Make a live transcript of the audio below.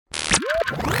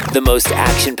The most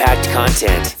action-packed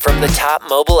content from the top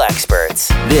mobile experts.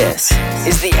 This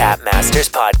is the App Masters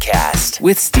Podcast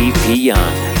with Steve P.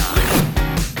 Young.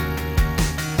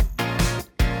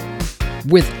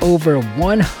 With over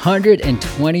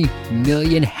 120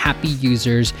 million happy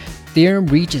users,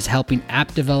 TheoremReach is helping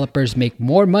app developers make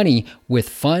more money with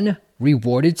fun,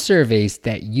 rewarded surveys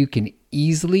that you can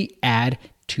easily add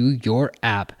to your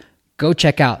app. Go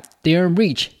check out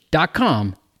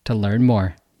theoremreach.com to learn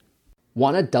more.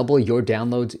 Want to double your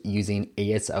downloads using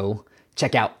ASO?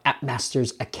 Check out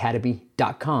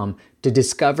appmastersacademy.com to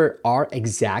discover our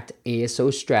exact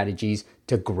ASO strategies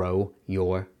to grow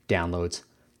your downloads.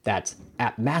 That's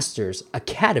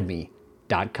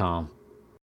appmastersacademy.com.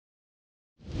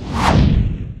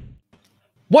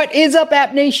 What is up,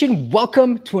 App Nation?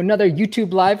 Welcome to another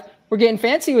YouTube Live. We're getting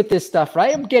fancy with this stuff,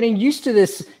 right? I'm getting used to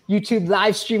this YouTube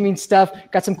live streaming stuff.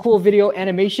 Got some cool video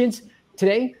animations.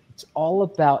 Today, it's all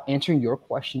about answering your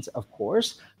questions, of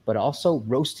course, but also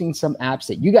roasting some apps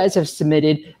that you guys have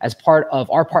submitted as part of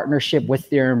our partnership with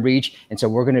TheoremReach. And so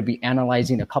we're going to be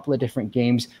analyzing a couple of different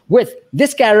games with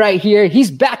this guy right here. He's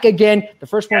back again. The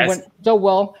first one went so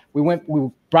well. We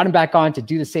brought him back on to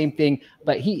do the same thing,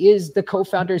 but he is the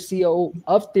co-founder, CEO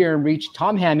of TheoremReach,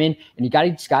 Tom Hammond, and you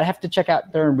just gotta have to check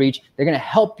out TheoremReach. They're gonna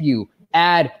help you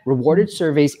add rewarded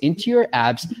surveys into your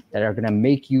apps that are gonna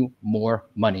make you more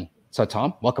money. So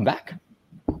Tom, welcome back.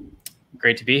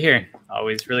 Great to be here.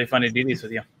 Always really fun to do these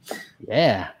with you.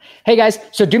 Yeah. Hey guys,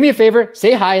 so do me a favor,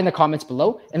 say hi in the comments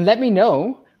below and let me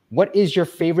know what is your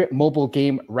favorite mobile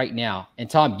game right now. And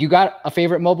Tom, you got a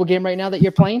favorite mobile game right now that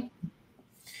you're playing?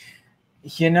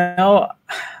 You know,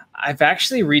 I've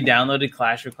actually re-downloaded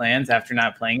Clash of Clans after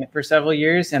not playing it for several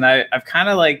years, and I've kind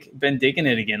of been digging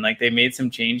it again. Like, they made some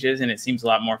changes, and it seems a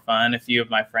lot more fun. A few of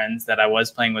my friends that I was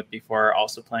playing with before are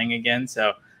also playing again,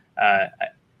 so I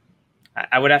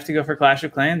would have to go for Clash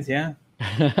of Clans, yeah.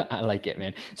 I like it,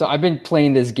 man. So I've been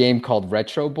playing this game called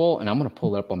Retro Bowl, and I'm going to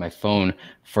pull it up on my phone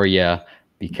for you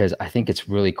because I think it's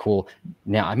really cool.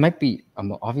 Now, I'm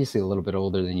obviously a little bit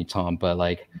older than you, Tom, but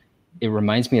it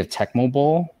reminds me of Tecmo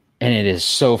Bowl, and it is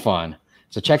so fun.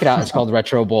 So check it out. It's called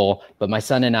Retro Bowl, but my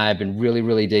son and I have been really,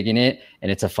 really digging it,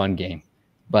 and it's a fun game.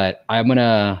 But I'm going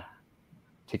to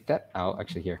take that out.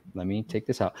 Actually, here, let me take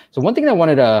this out. So one thing I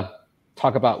wanted to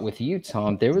talk about with you,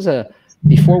 Tom,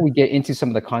 before we get into some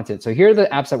of the content. So here are the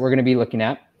apps that we're going to be looking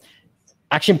at.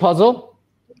 Action Puzzle.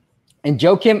 And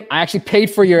Joe Kim, I actually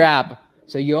paid for your app.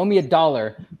 So you owe me $1,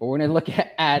 but we're going to look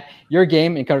at your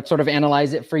game and sort of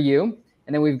analyze it for you.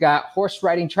 And then we've got Horse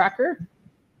Riding Tracker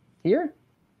here.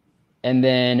 And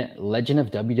then Legend of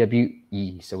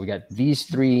WWE. So we got these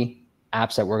three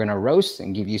apps that we're going to roast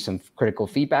and give you some critical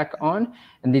feedback on.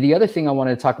 And then the other thing I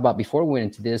wanted to talk about before we went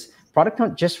into this, Product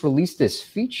Hunt just released this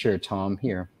feature, Tom,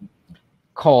 here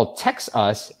called Text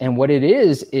Us. And what it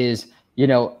is, it's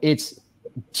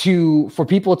for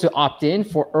people to opt in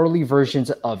for early versions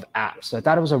of apps. So I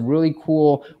thought it was a really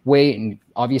cool way, and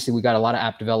obviously we got a lot of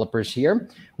app developers here,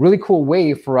 really cool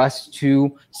way for us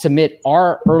to submit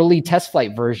our early test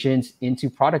flight versions into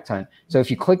Product Hunt. So if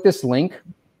you click this link,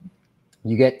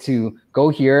 you get to go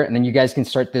here, and then you guys can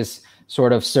start this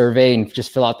sort of survey and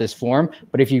just fill out this form.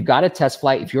 But if you've got a test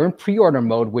flight, if you're in pre-order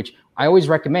mode, which I always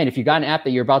recommend, if you got an app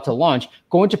that you're about to launch,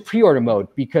 go into pre-order mode,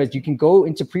 because you can go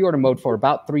into pre-order mode for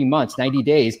about 3 months, 90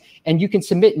 days, and you can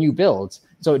submit new builds.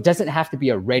 So it doesn't have to be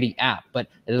a ready app, but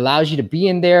it allows you to be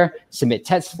in there, submit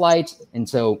test flights. And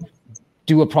so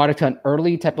do a Product Hunt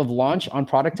early type of launch on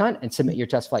Product Hunt and submit your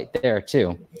test flight there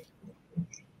too.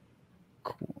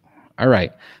 Cool. All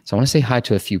right. So I want to say hi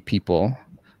to a few people.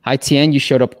 Hi, Tien, you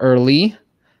showed up early.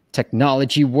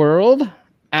 Technology World.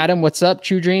 Adam, what's up?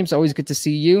 True Dreams, always good to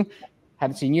see you.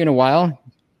 Haven't seen you in a while.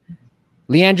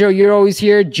 Leandro, you're always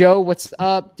here. Joe, what's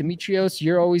up? Demetrios,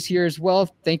 you're always here as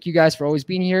well. Thank you guys for always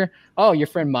being here. Oh, your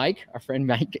friend Mike. Our friend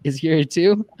Mike is here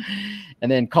too.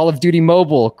 And then Call of Duty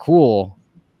Mobile. Cool.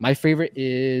 My favorite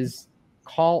is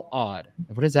Call Odd.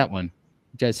 What is that one?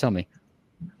 You guys tell me.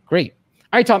 Great.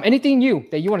 All right, Tom, anything new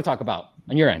that you want to talk about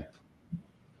on your end?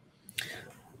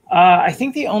 I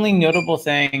think the only notable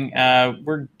thing,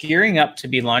 we're gearing up to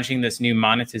be launching this new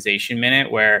monetization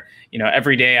minute where,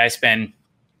 every day I spend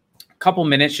a couple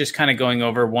minutes just kind of going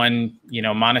over one,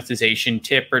 monetization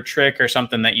tip or trick or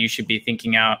something that you should be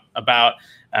thinking about.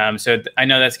 So I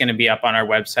know that's going to be up on our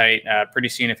website pretty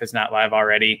soon if it's not live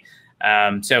already.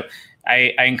 So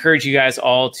I encourage you guys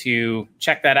all to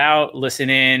check that out, listen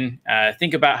in,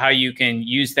 think about how you can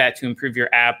use that to improve your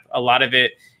app. A lot of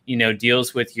it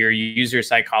deals with your user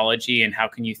psychology and how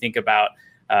can you think about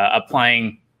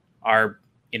applying our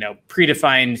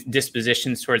predefined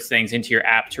dispositions towards things into your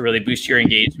app to really boost your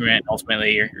engagement and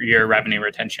ultimately your revenue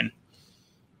retention.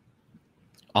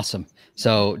 Awesome.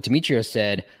 So Demetrios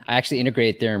said, I actually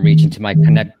integrated Ethereum Reach into my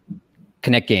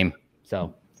Connect game.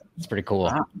 So it's pretty cool.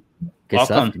 Wow. Good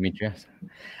Welcome. stuff, Demetrios.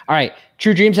 All right.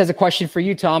 True Dreams has a question for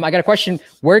you, Tom. I got a question.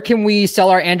 Where can we sell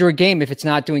our Android game if it's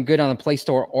not doing good on the Play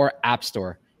Store or App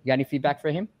Store? You got any feedback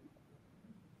for him?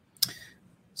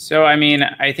 So, I mean,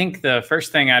 I think the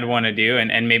first thing I'd want to do,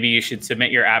 and maybe you should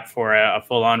submit your app for a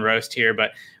full-on roast here,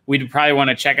 but we'd probably want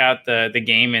to check out the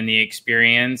game and the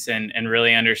experience and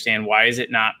really understand why is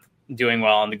it not doing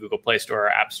well on the Google Play Store or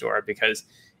App Store? Because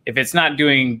if it's not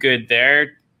doing good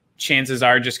there, chances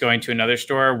are just going to another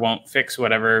store won't fix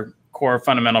whatever core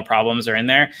fundamental problems are in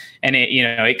there. And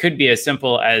it could be as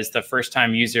simple as the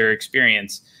first-time user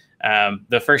experience.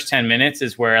 The first 10 minutes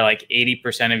is where like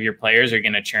 80% of your players are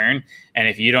going to churn. And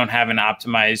if you don't have an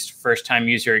optimized first-time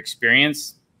user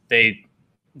experience, they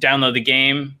download the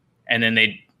game and then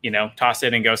they, toss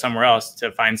it and go somewhere else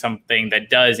to find something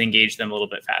that does engage them a little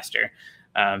bit faster.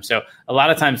 So a lot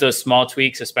of times those small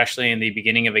tweaks, especially in the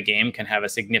beginning of a game, can have a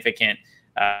significant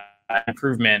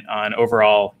improvement on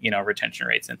overall, retention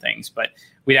rates and things. But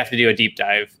we'd have to do a deep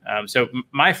dive. So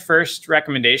my first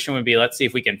recommendation would be, let's see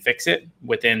if we can fix it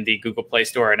within the Google Play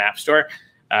Store and App Store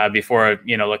before,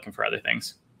 looking for other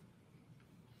things.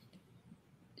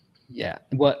 Yeah.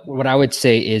 What I would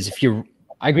say is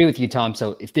I agree with you, Tom.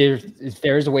 So if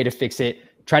there's a way to fix it,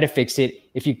 try to fix it.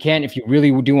 If you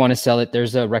really do want to sell it,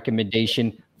 there's a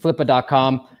recommendation,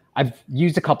 Flippa.com. I've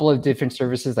used a couple of different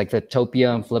services like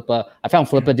Fliptopia and Flippa. I found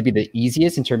Flippa to be the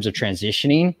easiest in terms of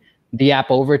transitioning the app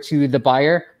over to the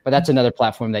buyer, but that's another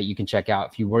platform that you can check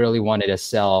out if you really wanted to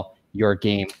sell your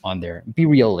game on there. Be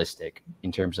realistic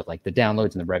in terms of like the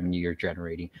downloads and the revenue you're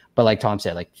generating. But like Tom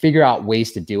said, like figure out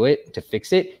ways to do it, to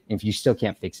fix it. And if you still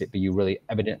can't fix it, but you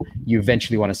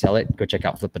eventually want to sell it, go check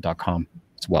out Flippa.com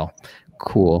as well.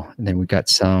 Cool. And then we got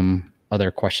some other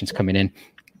questions coming in.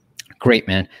 Great,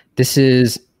 man. This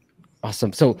is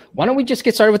awesome. So why don't we just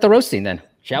get started with the roasting then?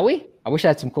 Shall we? I wish I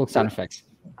had some cool sound effects.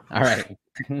 All right.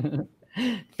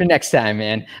 For next time,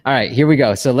 man. All right, here we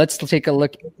go. So let's take a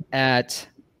look at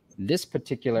this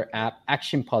particular app,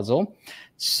 Action Puzzle.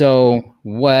 So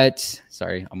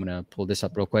sorry, I'm going to pull this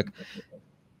up real quick.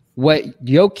 What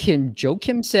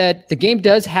Joachim said, the game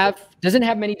doesn't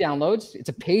have many downloads. It's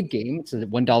a paid game. It's a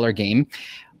 $1 game.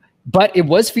 But it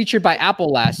was featured by Apple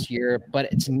last year,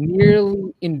 but it's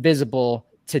nearly invisible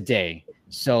today.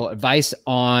 So advice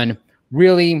on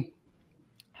really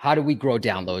how do we grow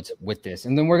downloads with this?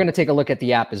 And then we're going to take a look at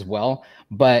the app as well.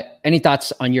 But any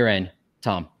thoughts on your end,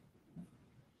 Tom?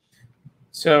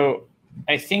 So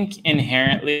I think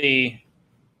inherently,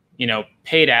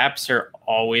 paid apps are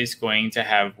always going to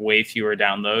have way fewer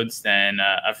downloads than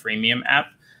a freemium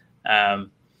app.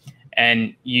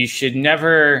 And you should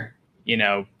never,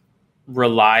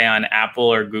 rely on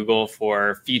Apple or Google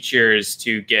for features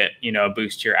to get, a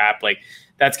boost to your app. Like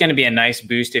that's going to be a nice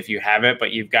boost if you have it,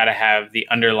 but you've got to have the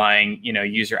underlying,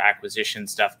 user acquisition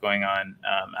stuff going on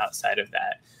outside of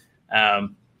that.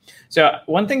 So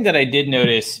one thing that I did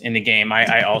notice in the game,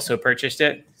 I also purchased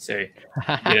it. So you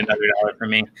get another $1 from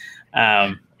me.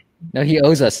 No, he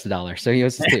owes us the $1, so he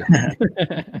owes us too.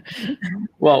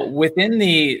 Well, within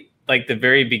the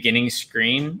very beginning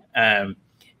screen,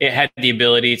 it had the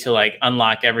ability to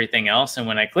unlock everything else. And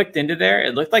when I clicked into there,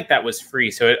 it looked like that was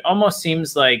free. So it almost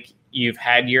seems like you've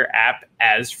had your app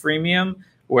as freemium,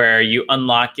 where you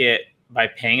unlock it by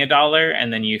paying $1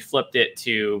 and then you flipped it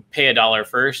to pay $1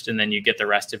 first and then you get the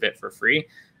rest of it for free.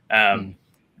 I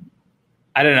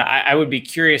don't know. I would be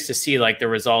curious to see the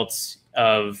results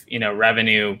of,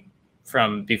 revenue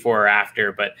from before or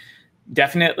after, but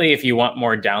definitely if you want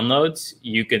more downloads,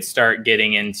 you could start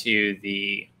getting into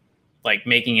the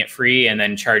making it free and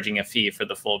then charging a fee for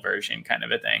the full version kind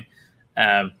of a thing.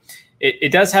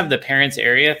 It does have the parents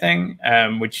area thing,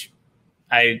 which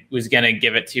I was going to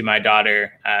give it to my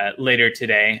daughter later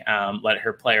today, let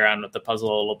her play around with the puzzle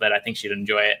a little bit. I think she'd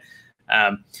enjoy it.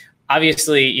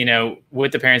 Obviously,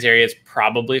 with the parents area, it's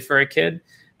probably for a kid.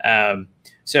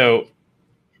 So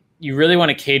you really want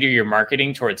to cater your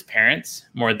marketing towards parents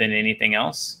more than anything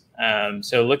else.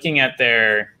 So looking at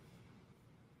their,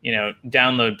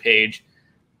 download page,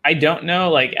 I don't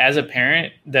know, as a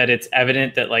parent, that it's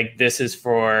evident that this is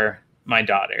for my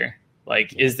daughter.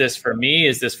 Is this for me?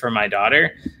 Is this for my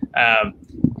daughter?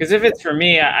 Because if it's for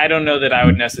me, I don't know that I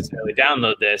would necessarily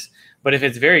download this. But if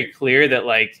it's very clear that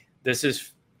this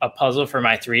is a puzzle for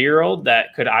my 3-year-old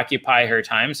that could occupy her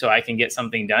time so I can get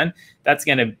something done, that's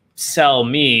going to sell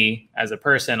me as a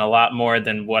person a lot more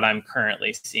than what I'm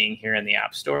currently seeing here in the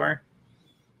App Store.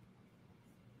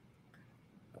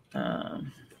 Let's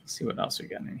see what else we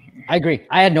got in here. I agree.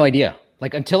 I had no idea.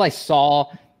 Like until I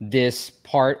saw this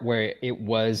part where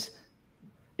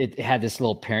it had this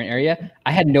little parent area,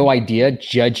 I had no idea,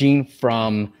 judging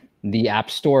from the App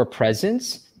Store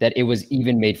presence, that it was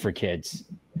even made for kids.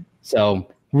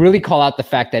 So really call out the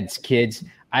fact that it's kids.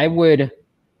 I would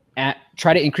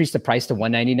try to increase the price to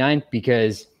 $199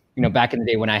 because, back in the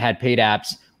day when I had paid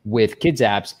apps with kids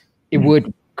apps, it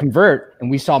would convert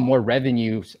and we saw more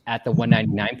revenues at the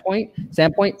 $199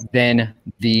 standpoint than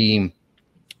the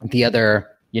other,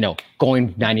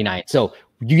 going 99. So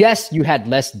yes, you had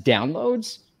less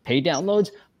downloads, paid downloads,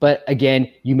 but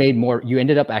again, you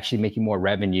ended up actually making more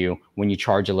revenue when you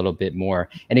charge a little bit more.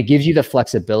 And it gives you the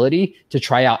flexibility to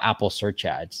try out Apple search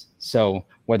ads. So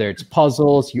whether it's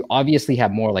puzzles, you obviously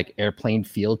have more like airplane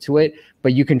feel to it,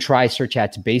 but you can try search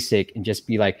ads basic and just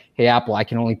be like, hey, Apple, I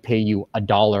can only pay you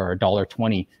 $1 or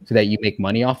 $1.20 so that you make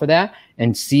money off of that,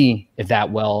 and see if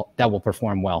that will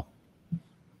perform well.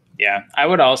 Yeah, I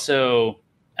would also,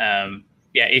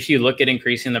 if you look at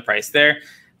increasing the price there,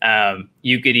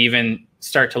 you could even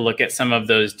start to look at some of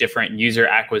those different user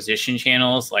acquisition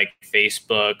channels like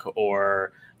Facebook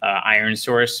or Iron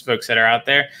Source folks that are out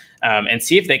there, and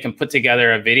see if they can put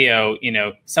together a video,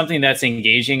 something that's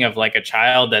engaging of like a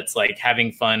child that's like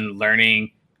having fun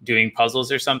learning, doing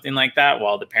puzzles or something like that,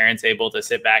 while the parent's able to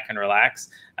sit back and relax.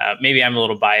 Maybe I'm a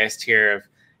little biased here of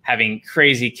having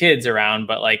crazy kids around,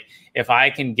 but like if I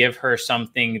can give her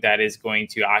something that is going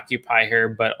to occupy her,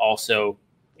 but also,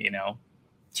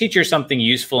 teach her something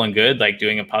useful and good, like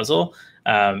doing a puzzle,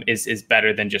 is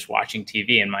better than just watching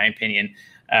TV, in my opinion.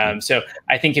 So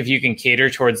I think if you can cater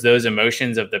towards those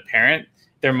emotions of the parent,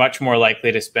 they're much more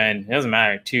likely to spend, it doesn't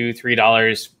matter, $2,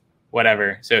 $3,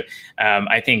 whatever. So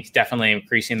I think definitely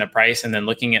increasing the price and then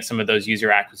looking at some of those user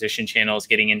acquisition channels,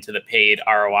 getting into the paid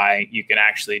ROI, you can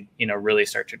actually, really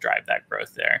start to drive that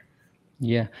growth there.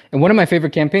 Yeah. And one of my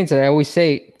favorite campaigns that I always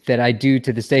say that I do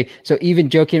to this day. So even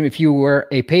Joakim, if you were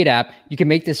a paid app, you can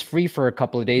make this free for a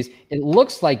couple of days. It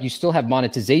looks like you still have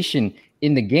monetization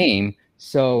in the game.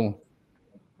 So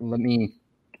let me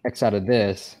X out of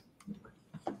this.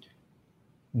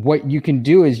 What you can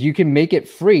do is you can make it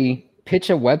free,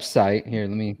 pitch a website. Here,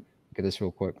 let me get this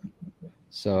real quick.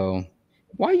 So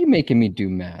why are you making me do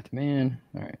math, man?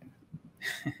 All right.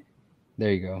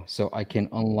 There you go. So I can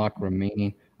unlock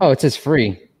remaining. Oh, it says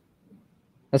free.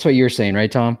 That's what you're saying,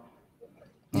 right, Tom?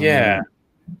 Yeah.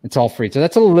 It's all free. So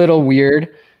that's a little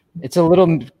weird. It's a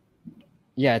little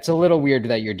weird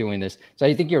that you're doing this. So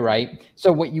I think you're right.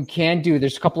 So what you can do,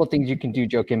 there's a couple of things you can do,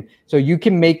 Joakim. So you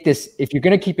can make this, if you're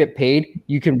going to keep it paid,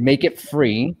 you can make it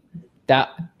free.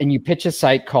 And you pitch a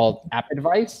site called App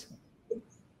Advice. And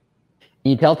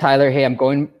you tell Tyler, hey, I'm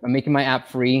making my app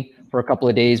free for a couple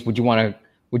of days. Would you want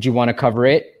to cover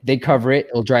it? They cover it.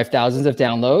 It'll drive thousands of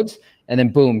downloads. And then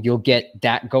boom, you'll get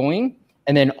that going.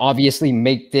 And then obviously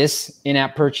make this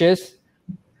in-app purchase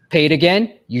paid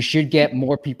again. You should get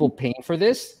more people paying for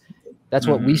this. That's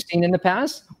what we've seen in the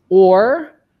past.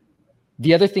 Or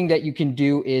the other thing that you can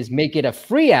do is make it a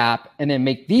free app and then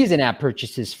make these in-app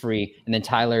purchases free. And then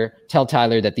tell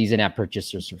Tyler that these in-app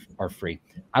purchases are free.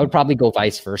 I would probably go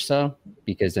vice versa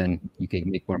because then you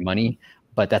can make more money.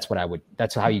 But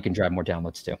that's how you can drive more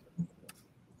downloads too.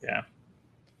 Yeah.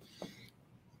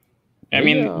 I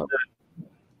mean,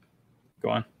 go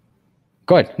on.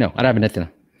 Go ahead. No, I don't have anything.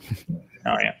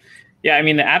 Oh yeah. Yeah. I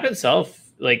mean, the app itself,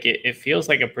 like it feels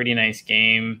like a pretty nice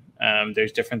game.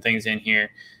 There's different things in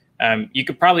here. You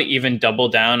could probably even double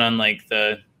down on like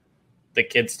the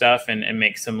kid stuff and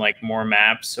make some like more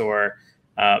maps or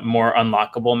more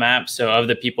unlockable maps. So of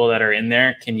the people that are in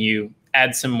there, can you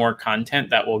add some more content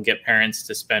that will get parents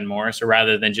to spend more? So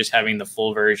rather than just having the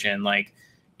full version, like,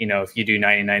 if you do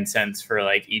 99 cents for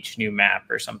like each new map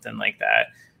or something like that.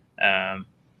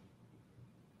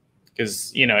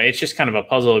 Because, it's just kind of a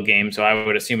puzzle game. So I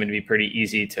would assume it'd be pretty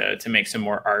easy to make some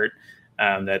more art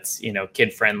that's,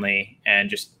 kid friendly and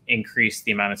just increase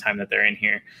the amount of time that they're in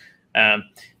here.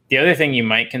 The other thing you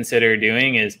might consider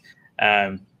doing is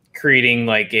creating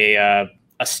like a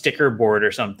sticker board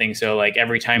or something. So like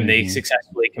every time they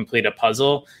successfully complete a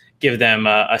puzzle, give them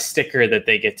a sticker that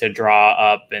they get to draw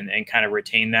up and kind of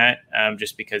retain that,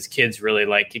 just because kids really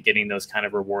like getting those kind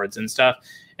of rewards and stuff.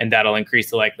 And that'll increase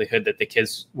the likelihood that the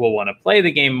kids will want to play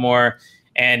the game more.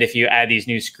 And if you add these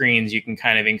new screens, you can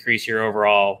kind of increase your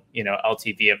overall,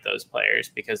 LTV of those players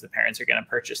because the parents are going to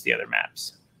purchase the other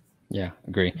maps. Yeah,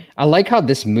 agree. I like how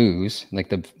this moves,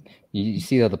 like you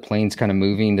see how the plane's kind of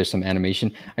moving. There's some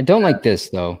animation. I don't like this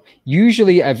though.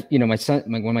 Usually my son,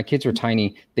 when my kids were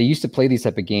tiny, they used to play these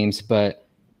type of games, but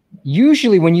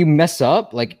usually when you mess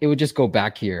up, like it would just go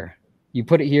back here. You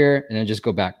put it here and then just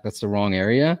go back. That's the wrong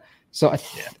area. So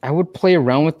I would play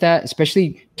around with that,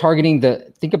 especially targeting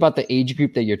think about the age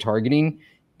group that you're targeting,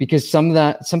 because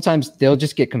sometimes they'll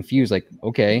just get confused. Like,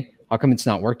 okay, how come it's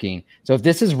not working? So if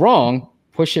this is wrong,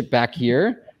 push it back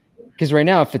here. Because right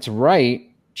now, if it's right,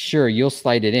 sure, you'll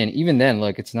slide it in. Even then,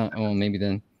 look, it's not, oh, maybe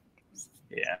then.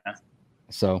 Yeah.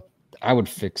 So I would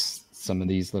fix some of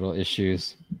these little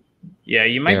issues. Yeah,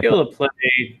 you might be able to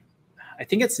play, I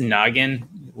think it's Noggin.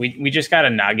 We just got a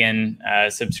Noggin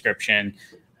subscription.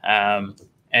 And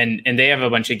they have a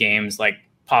bunch of games like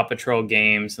Paw Patrol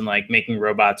games and like making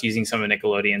robots using some of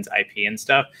Nickelodeon's IP and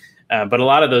stuff. But a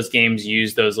lot of those games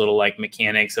use those little like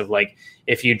mechanics of like,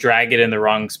 if you drag it in the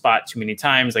wrong spot too many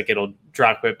times, like it'll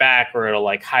drop it back, or it'll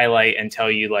like highlight and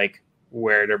tell you like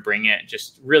where to bring it,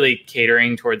 just really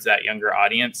catering towards that younger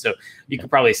audience. So you could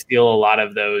probably steal a lot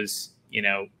of those, you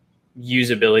know,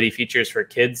 usability features for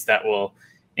kids that will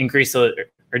increase or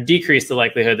decrease the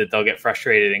likelihood that they'll get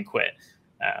frustrated and quit,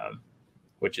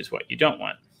 which is what you don't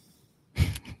want.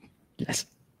 Yes.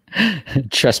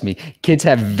 Trust me, kids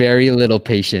have very little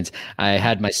patience. I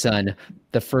had my son,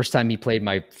 the first time he played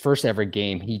my first ever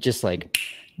game, he just like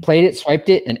played it, swiped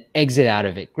it, and exit out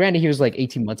of it. Granted, he was like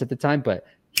 18 months at the time, but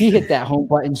he hit that home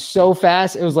button so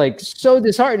fast. It was like so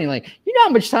disheartening. Like, you know how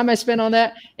much time I spent on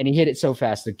that? And he hit it so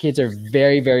fast. The kids are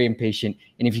very, very impatient.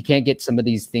 And if you can't get some of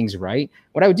these things right,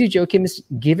 what I would do, Joachim, is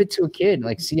give it to a kid.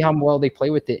 Like, see how well they play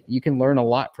with it. You can learn a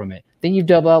lot from it. Then you've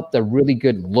developed a really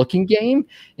good looking game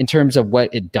in terms of what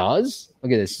it does.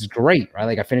 Look at this. It's great, right?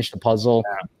 Like, I finished the puzzle.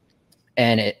 Yeah.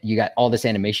 And you got all this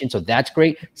animation. So that's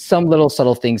great. Some little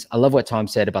subtle things. I love what Tom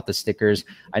said about the stickers.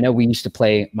 I know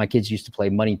my kids used to play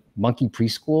Monkey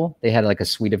Preschool. They had like a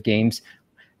suite of games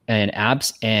and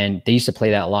apps, and they used to play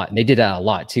that a lot. And they did that a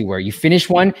lot too, where you finish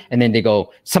one and then they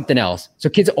go something else. So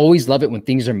kids always love it when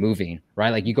things are moving,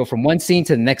 right? Like you go from one scene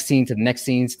to the next scene, to the next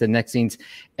scene, to the next scenes,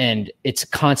 and it's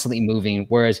constantly moving.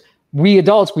 Whereas we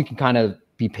adults, we can kind of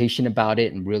be patient about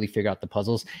it and really figure out the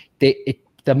puzzles.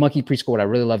 The Monkey Preschool, what I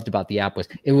really loved about the app was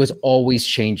it was always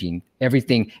changing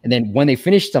everything. And then when they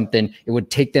finished something, it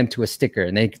would take them to a sticker.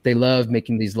 And they love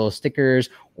making these little stickers.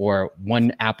 Or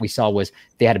one app we saw was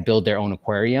they had to build their own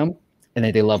aquarium. And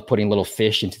then they love putting little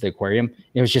fish into the aquarium.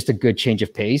 It was just a good change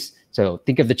of pace. So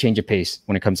think of the change of pace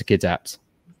when it comes to kids' apps.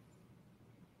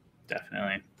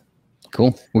 Definitely.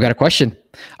 Cool. We got a question.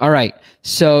 All right.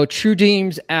 So True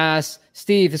Dreams asks,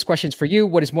 Steve, this question's for you.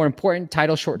 What is more important?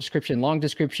 Title, short description, long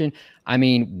description? I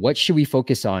mean, what should we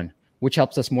focus on? Which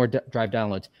helps us more drive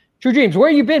downloads? True Dreams, where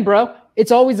you been, bro?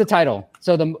 It's always the title.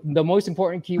 So the most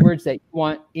important keywords that you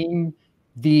want in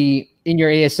your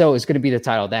ASO is going to be the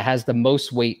title. That has the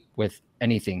most weight with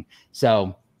anything.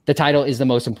 So the title is the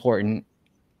most important.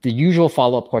 The usual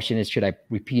follow-up question is, should I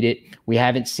repeat it? We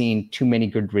haven't seen too many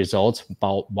good results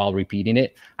while repeating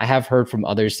it. I have heard from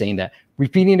others saying that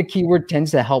repeating a keyword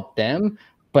tends to help them,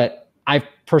 but I've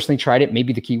personally tried it.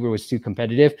 Maybe the keyword was too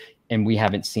competitive, and we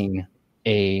haven't seen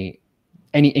any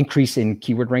increase in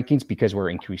keyword rankings because we're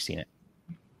increasing it.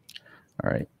 All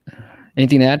right.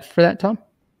 Anything to add for that, Tom?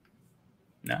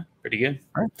 No, pretty good.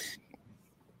 All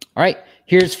right.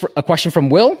 Here's a question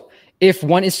from Will. If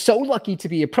one is so lucky to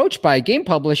be approached by a game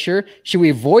publisher, should we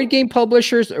avoid game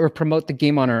publishers or promote the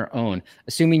game on our own,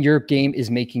 assuming your game is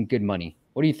making good money?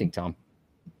 What do you think, Tom?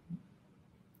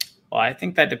 Well, I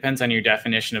think that depends on your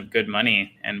definition of good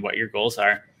money and what your goals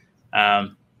are.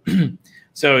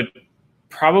 So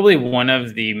probably one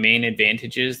of the main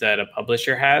advantages that a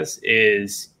publisher has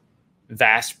is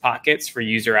vast pockets for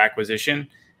user acquisition.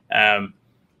 And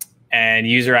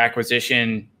user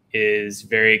acquisition is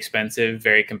very expensive,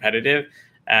 very competitive.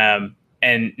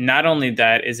 And not only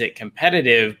that is it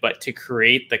competitive, but to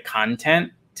create the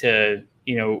content to,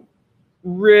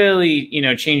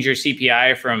 really, change your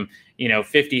CPI from,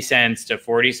 50 cents to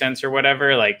 40 cents or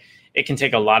whatever, like it can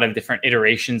take a lot of different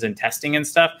iterations and testing and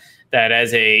stuff that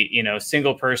as a,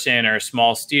 single person or a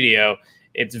small studio,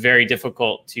 it's very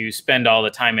difficult to spend all the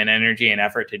time and energy and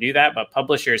effort to do that. But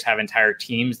publishers have entire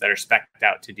teams that are spec'd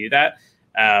out to do that.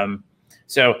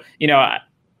 So,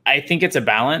 I think it's a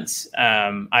balance.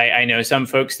 I know some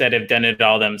folks that have done it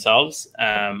all themselves.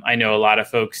 I know a lot of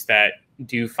folks that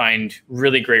do find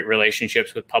really great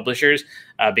relationships with publishers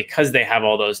because they have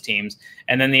all those teams.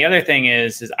 And then the other thing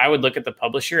is I would look at the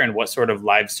publisher and what sort of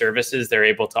live services they're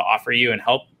able to offer you and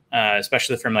help,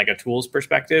 especially from like a tools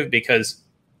perspective, because,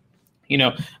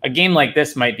 a game like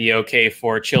this might be okay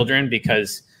for children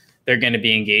because they're going to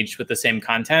be engaged with the same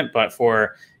content, but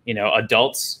for,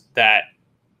 adults that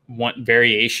want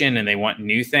variation and they want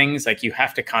new things, like you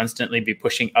have to constantly be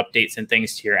pushing updates and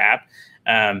things to your app.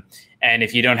 And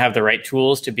if you don't have the right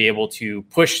tools to be able to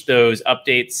push those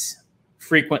updates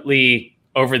frequently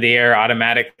over the air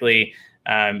automatically,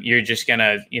 you're just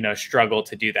gonna, struggle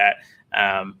to do that.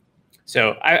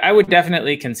 So I would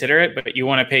definitely consider it, but you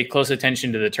want to pay close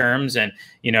attention to the terms. And,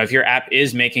 if your app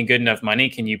is making good enough money,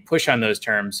 can you push on those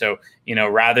terms? So,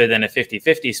 rather than a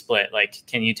 50-50 split, like,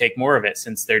 can you take more of it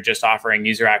since they're just offering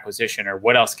user acquisition, or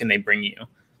what else can they bring you?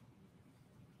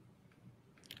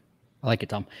 I like it,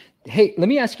 Tom. Hey, let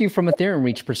me ask you from a Ethereum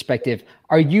Reach perspective,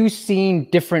 are you seeing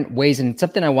different ways, and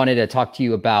something I wanted to talk to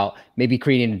you about, maybe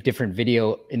creating a different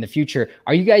video in the future,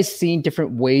 are you guys seeing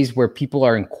different ways where people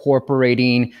are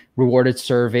incorporating rewarded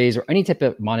surveys or any type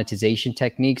of monetization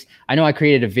techniques? I know I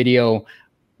created a video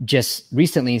just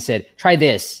recently and said, try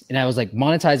this. And I was like,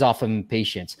 monetize off of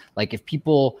impatience. Like if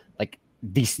people like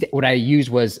what I used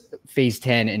was phase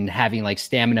 10 and having like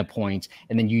stamina points.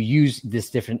 And then you use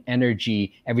this different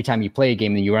energy every time you play a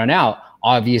game and you run out.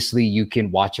 Obviously you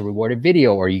can watch a rewarded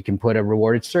video, or you can put a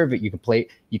rewarded survey. You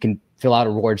can fill out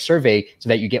a reward survey so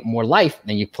that you get more life and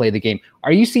then you play the game.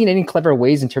 Are you seeing any clever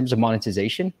ways in terms of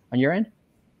monetization on your end?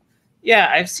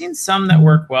 Yeah, I've seen some that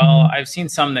work well. I've seen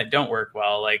some that don't work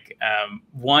well. Like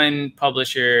one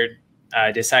publisher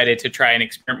decided to try and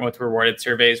experiment with rewarded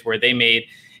surveys where they made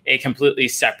a completely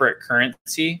separate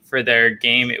currency for their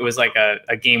game. It was like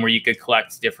a game where you could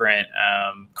collect different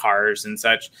cars and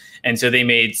such. And so they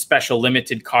made special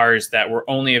limited cars that were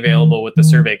only available with the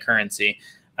survey currency.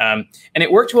 And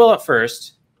it worked well at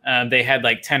first. They had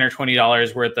like $10 or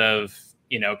 $20 worth of,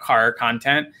 car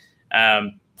content.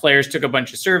 Players took a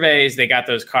bunch of surveys, they got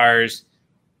those cars,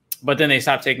 but then they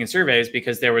stopped taking surveys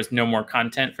because there was no more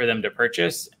content for them to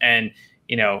purchase. And,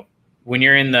 when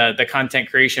you're in the content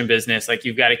creation business, like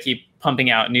you've got to keep pumping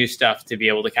out new stuff to be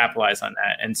able to capitalize on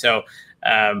that. And so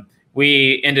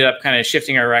we ended up kind of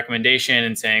shifting our recommendation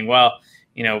and saying, well,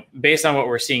 based on what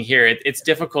we're seeing here, it's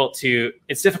difficult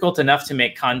enough to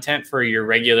make content for your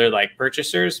regular like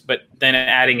purchasers, but then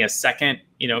adding a second,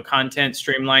 content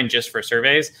streamline just for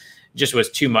surveys just was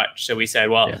too much. So we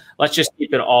said, well, let's just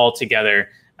keep it all together.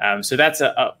 So that's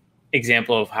a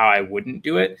example of how I wouldn't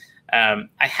do it. I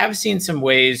have seen some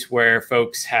ways where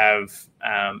folks have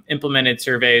implemented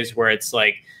surveys where it's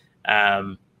like,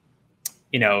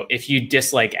 if you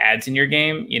dislike ads in your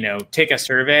game, take a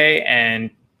survey and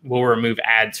we'll remove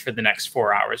ads for the next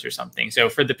 4 hours or something. So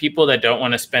for the people that don't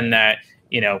want to spend that,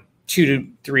 $2 to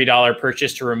 $3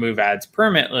 purchase to remove ads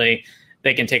permanently,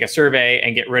 they can take a survey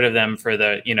and get rid of them for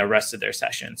the, rest of their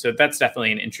session. So that's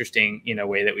definitely an interesting,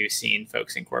 way that we've seen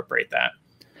folks incorporate that.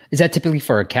 Is that typically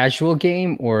for a casual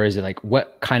game, or is it like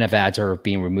what kind of ads are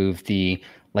being removed? The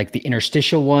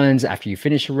interstitial ones after you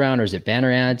finish a round, or is it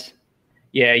banner ads?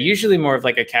 Yeah, usually more of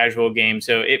like a casual game.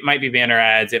 So it might be banner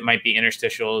ads, it might be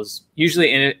interstitials.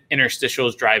 Usually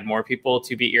interstitials drive more people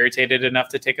to be irritated enough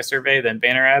to take a survey than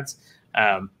banner ads,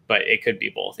 but it could be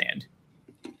both and.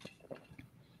 I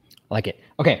like it.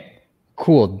 Okay,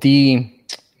 cool. The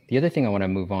other thing I want to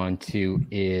move on to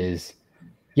is,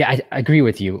 I agree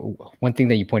with you. One thing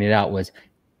that you pointed out was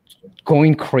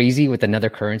going crazy with another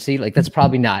currency. Like that's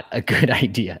probably not a good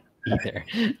idea either.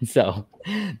 So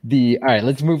all right,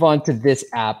 let's move on to this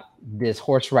app, this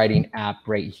horse riding app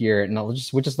right here. And we'll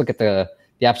just look at the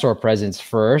App Store presence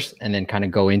first and then kind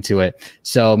of go into it.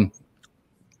 So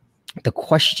the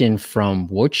question from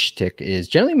Wojtik is,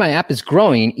 generally my app is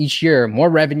growing each year, more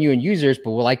revenue and users,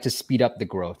 but we'll like to speed up the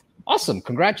growth. Awesome.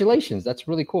 Congratulations. That's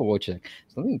really cool, Wojtik.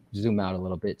 So let me zoom out a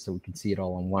little bit so we can see it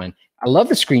all on one. I love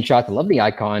the screenshot. I love the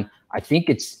icon. I think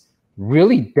it's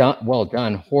really well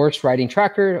done. Horse riding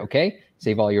tracker. Okay.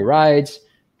 Save all your rides,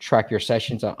 track your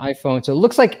sessions on iPhone. So it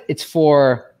looks like it's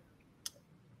for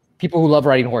people who love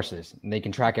riding horses and they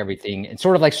can track everything. It's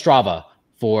sort of like Strava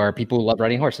for people who love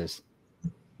riding horses.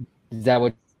 Is that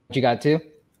what you got too,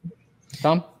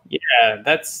 Tom? Yeah,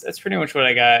 that's pretty much what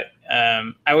I got.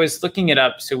 I was looking it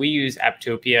up. So we use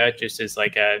Apptopia just as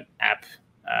like a app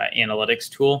analytics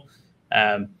tool.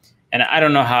 And I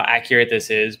don't know how accurate this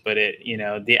is, but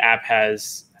the app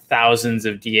has thousands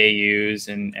of DAUs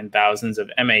and thousands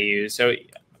of MAUs. So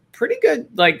pretty good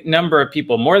like number of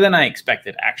people, more than I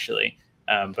expected actually.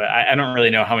 But I don't really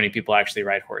know how many people actually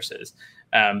ride horses.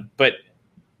 But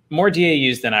more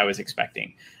DAUs than I was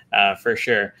expecting, for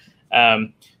sure.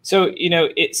 So,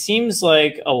 it seems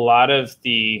like a lot of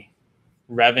the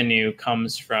revenue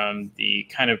comes from the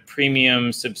kind of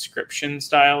premium subscription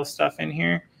style stuff in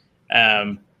here.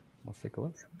 Let's take a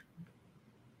look.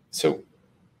 So I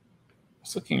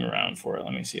was looking around for it.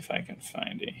 Let me see if I can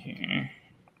find it here.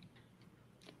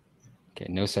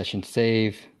 Okay, no session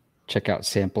save. Check out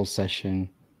sample session.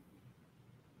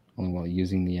 Only while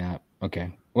using the app.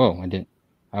 Okay. Whoa,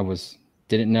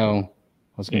 didn't know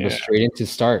I was going to go straight into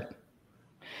start.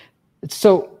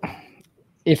 So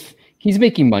if he's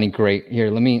making money, great. Here,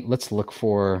 let's look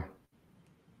for.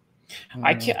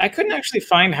 I couldn't actually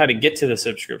find how to get to the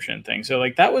subscription thing. So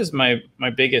like that was my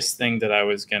biggest thing that I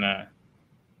was gonna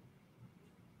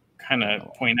kind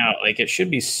of point out. Like it should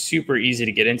be super easy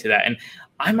to get into that. And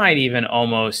I might even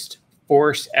almost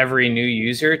force every new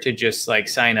user to just like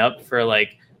sign up for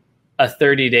like a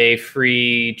 30-day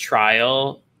free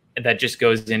trial that just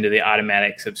goes into the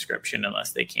automatic subscription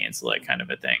unless they cancel it, kind of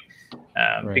a thing.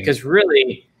 Right. Because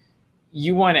really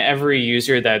you want every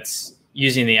user that's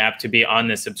using the app to be on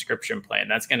the subscription plan.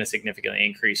 That's going to significantly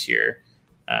increase your,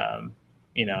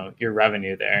 your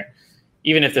revenue there.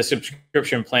 Even if the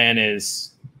subscription plan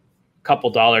is a couple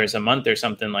dollars a month or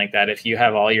something like that, if you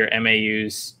have all your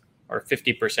MAUs or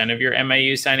 50% of your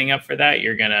MAUs signing up for that,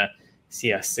 you're going to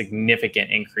see a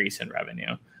significant increase in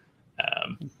revenue.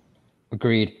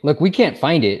 Agreed. Look, we can't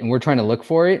find it and we're trying to look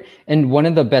for it. And one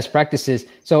of the best practices,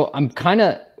 so I'm kind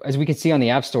of, as we can see on the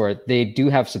App Store, they do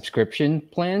have subscription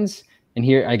plans. And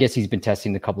here, I guess he's been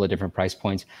testing a couple of different price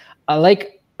points.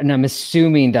 And I'm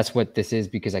assuming that's what this is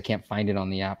because I can't find it on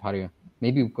the app.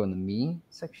 Maybe we'll go in the Me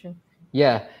section.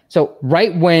 Yeah. So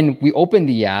right when we open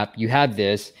the app, you have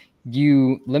this.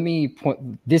 Let me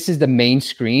point, this is the main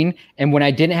screen. And when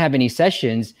I didn't have any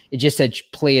sessions, it just said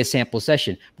play a sample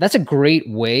session. That's a great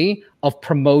way of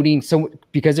promoting,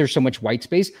 because there's so much white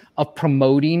space, of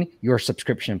promoting your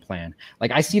subscription plan.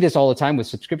 Like I see this all the time with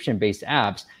subscription-based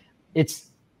apps.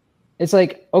 It's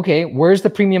like, okay, where's the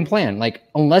premium plan? Like,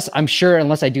 unless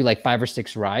I do like 5 or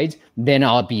 6 rides, then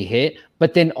I'll be hit.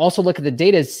 But then also look at the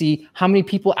data to see how many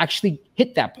people actually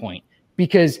hit that point.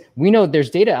 Because we know there's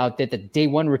data out there that day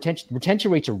one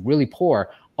retention rates are really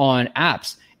poor on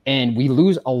apps. And we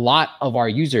lose a lot of our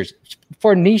users.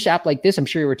 For a niche app like this, I'm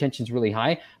sure your retention is really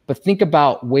high. But think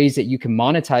about ways that you can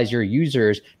monetize your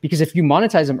users. Because if you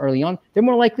monetize them early on, they're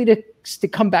more likely to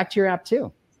come back to your app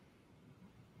too.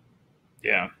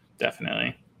 Yeah.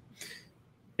 Definitely.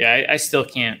 Yeah, I still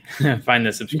can't find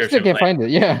the subscription. You still can't find it.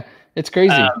 Yeah, it's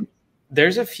crazy.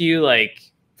 There's a few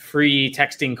like free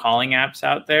texting calling apps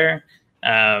out there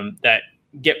that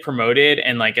get promoted,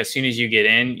 and like as soon as you get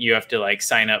in, you have to like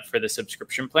sign up for the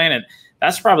subscription plan, and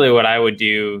that's probably what I would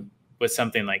do with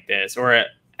something like this, or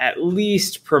at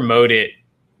least promote it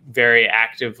very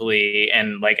actively,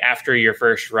 and like after your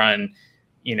first run,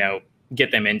 get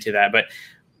them into that. But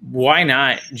why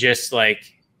not just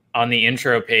like on the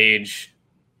intro page,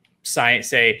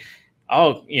 say,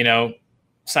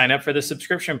 sign up for the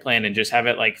subscription plan and just have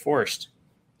it like forced.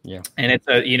 Yeah. And it's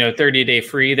a, 30-day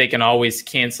free. They can always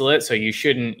cancel it. So you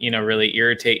shouldn't, really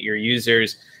irritate your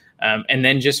users. And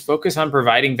then just focus on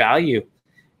providing value.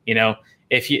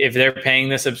 If they're paying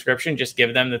the subscription, just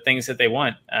give them the things that they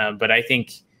want. But I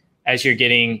think as you're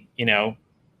getting,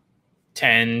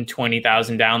 10,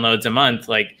 20,000 downloads a month,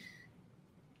 like,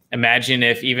 imagine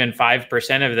if even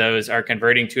 5% of those are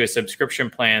converting to a subscription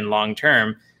plan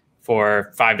long-term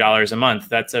for $5 a month.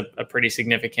 That's a pretty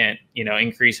significant,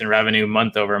 increase in revenue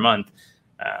month over month.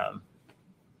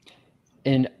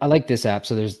 And I like this app.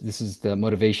 So this is the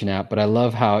motivation app, but I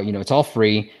love how, it's all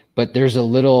free, but there's a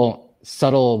little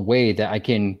subtle way that I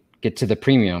can get to the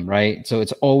premium, right? So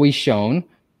it's always shown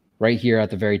right here at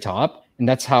the very top. And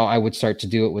that's how I would start to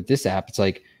do it with this app. It's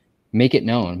like, make it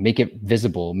known, make it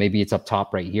visible. Maybe it's up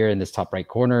top right here in this top right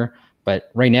corner.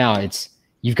 But right now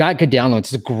you've got good downloads.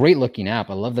 It's a great looking app.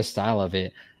 I love the style of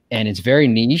it. And it's very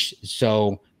niche.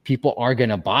 So people are going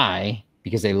to buy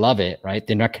because they love it, right?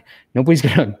 Nobody's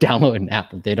going to download an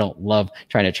app if they don't love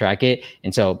trying to track it.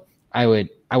 And so I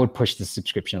would push the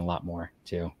subscription a lot more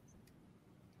too.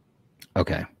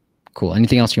 Okay, cool.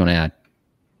 Anything else you want to add?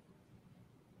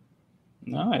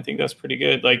 No, I think that's pretty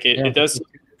good. Like it does seem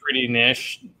pretty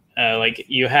niche. Like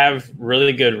you have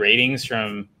really good ratings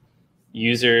from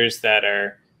users that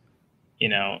are,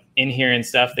 in here and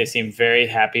stuff. They seem very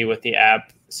happy with the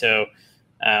app. So,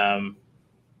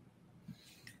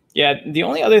 the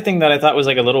only other thing that I thought was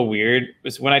like a little weird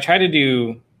was when I try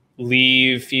to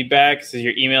leave feedback, so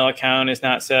your email account is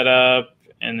not set up.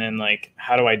 And then like,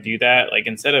 how do I do that? Like,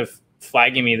 instead of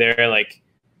flagging me there, like,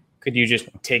 could you just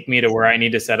take me to where I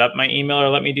need to set up my email or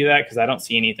let me do that? Cause I don't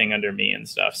see anything under me and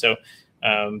stuff. So,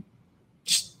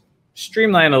 just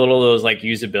streamline a little of those like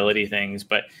usability things.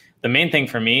 But the main thing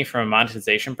for me from a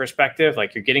monetization perspective,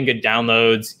 like you're getting good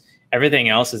downloads, everything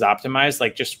else is optimized,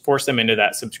 like just force them into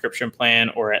that subscription plan,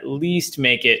 or at least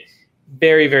make it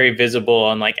very, very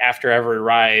visible. And like after every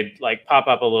ride, like pop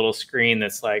up a little screen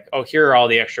that's like, oh, here are all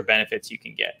the extra benefits you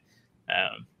can get.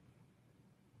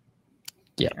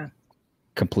 Yeah,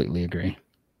 completely agree.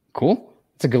 Cool.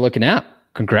 It's a good looking app.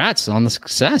 Congrats on the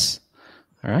success.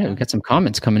 All right. We got some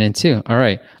comments coming in too. All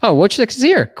right. Oh, Watch6 is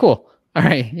here. Cool. All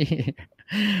right.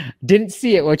 Didn't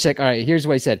see it. Which, like, all right, here's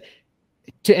what I said.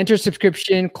 To enter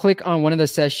subscription, click on one of the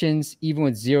sessions, even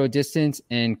with 0 distance,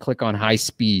 and click on high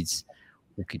speeds.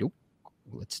 Okay, doke.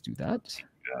 Let's do that.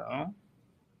 Go.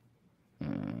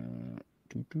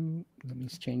 Let me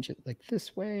change it like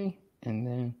this way. And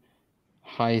then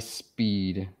high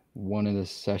speed, one of the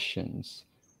sessions.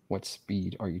 What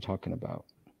speed are you talking about?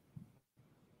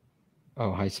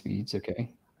 Oh, high speeds.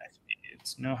 Okay. High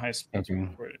speeds. No high speeds Okay.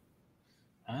 recorded.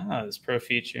 Ah, this pro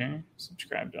feature.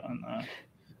 Subscribed on that.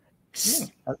 Ooh,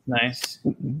 that's nice.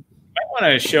 Might want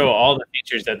to show all the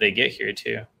features that they get here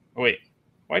too. Oh, wait,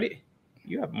 why do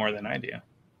you have more than I do?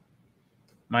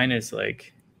 Mine is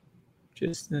like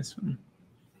just this one.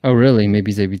 Oh, really?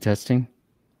 Maybe A/B testing.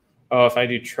 Oh, if I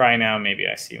do try now, maybe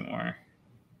I see more.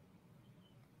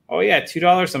 Oh yeah,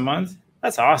 $2 a month.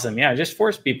 That's awesome. Yeah, just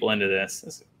force people into this.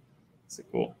 That's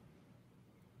cool.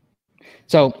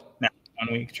 So now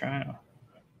 1 week trial.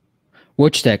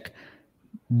 WatchTech,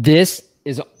 this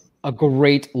is a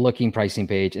great looking pricing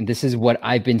page. And this is what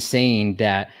I've been saying,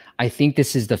 that I think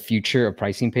this is the future of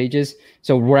pricing pages.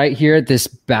 So right here, this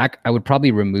back, I would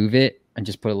probably remove it and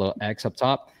just put a little X up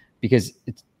top, because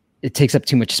it takes up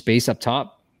too much space up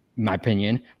top, in my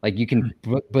opinion. Like you can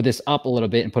put this up a little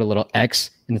bit and put a little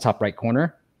X in the top right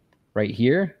corner, right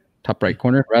here, top right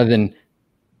corner, rather than,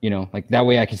 like that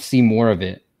way I can see more of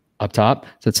it up top.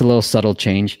 So it's a little subtle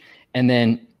change. And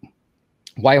then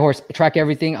White Horse, track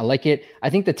everything. I like it. I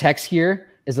think the text here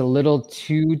is a little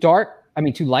too dark.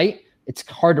 Too light. It's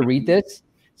hard to read this.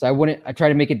 So I try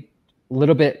to make it a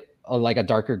little bit like a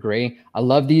darker gray. I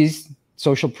love these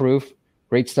social proof.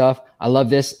 Great stuff. I love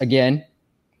this. Again,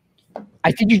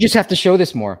 I think you just have to show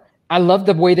this more. I love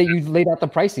the way that you laid out the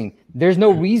pricing. There's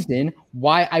no reason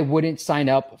why I wouldn't sign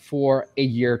up for a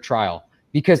year trial,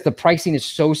 because the pricing is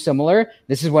so similar.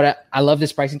 This is what I love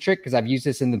this pricing trick, because I've used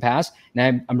this in the past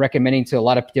and I'm recommending to a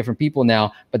lot of different people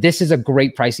now. But this is a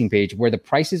great pricing page where the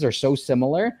prices are so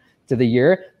similar to the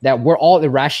year that we're all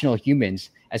irrational humans.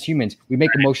 As humans, we make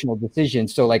emotional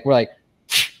decisions. So like, we're like,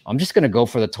 I'm just going to go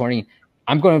for the 20.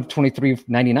 I'm going to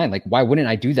 $23.99. Like, why wouldn't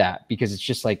I do that? Because it's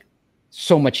just like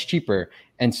so much cheaper.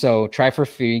 And so try for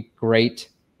free. Great.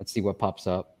 Let's see what pops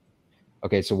up.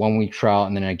 Okay. So 1 week trial,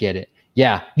 and then I get it.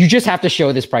 Yeah, you just have to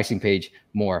show this pricing page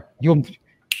more.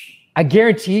 I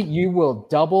guarantee you will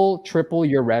double, triple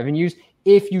your revenues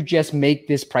if you just make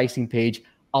this pricing page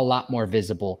a lot more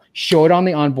visible. Show it on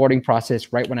the onboarding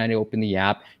process right when I open the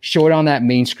app. Show it on that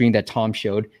main screen that Tom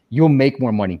showed. You'll make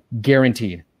more money,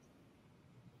 guaranteed.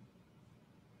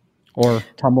 Or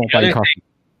Tom won't buy you coffee.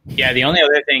 Yeah, the only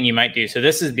other thing you might do, so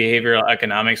this is Behavioral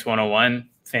Economics 101,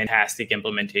 fantastic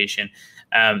implementation.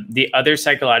 The other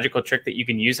psychological trick that you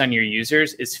can use on your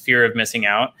users is fear of missing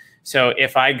out. So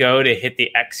if I go to hit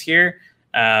the X here,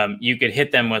 you could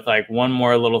hit them with like one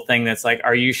more little thing that's like,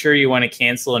 are you sure you want to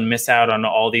cancel and miss out on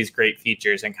all these great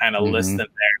features, and kind of list them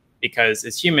there? Because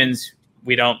as humans,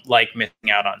 we don't like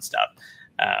missing out on stuff.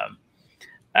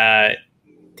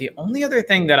 The only other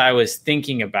thing that I was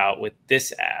thinking about with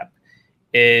this app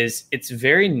is it's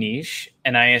very niche,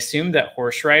 and I assume that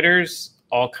horse riders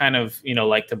all kind of,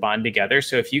 like to bond together.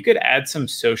 So if you could add some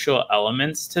social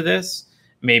elements to this,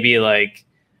 maybe like,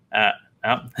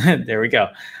 there we go.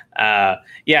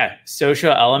 Yeah,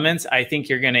 social elements. I think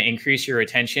you're going to increase your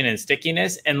retention and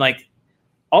stickiness. And like,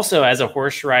 also as a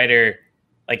horse rider,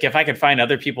 like if I could find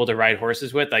other people to ride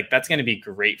horses with, like that's going to be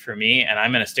great for me. And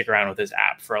I'm going to stick around with this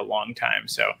app for a long time.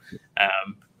 So,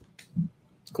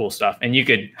 cool stuff. And you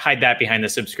could hide that behind the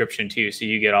subscription too. So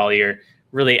you get all your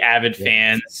really avid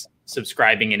fans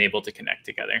subscribing and able to connect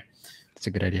together. That's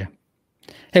a good idea.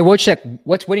 Hey, WatchTech,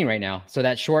 what's winning right now? So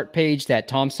that short page that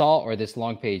Tom saw, or this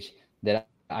long page that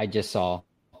I just saw?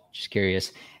 Just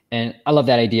curious. And I love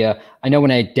that idea. I know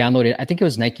when I downloaded, I think it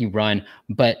was Nike Run,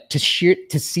 but to see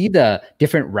the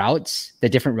different routes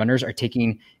that different runners are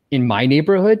taking in my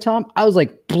neighborhood, Tom, I was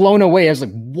like blown away. I was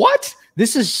like, what?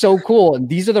 This is so cool. And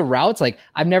these are the routes. Like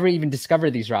I've never even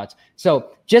discovered these routes.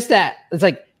 So just that, it's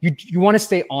like, you want to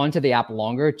stay on to the app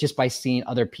longer just by seeing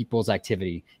other people's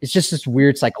activity. It's just this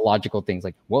weird psychological things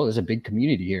like, whoa, there's a big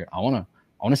community here. I want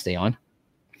to stay on.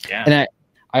 Yeah. And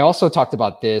I also talked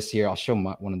about this here. I'll show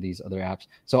one of these other apps.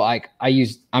 So I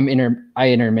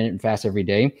intermittent fast every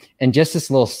day. And just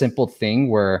this little simple thing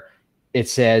where it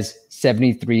says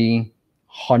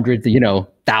 7,300,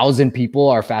 1,000 people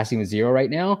are fasting with zero right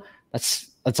now.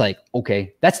 That's like,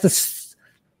 okay, that's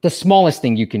the smallest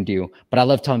thing you can do. But I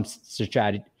love Tom's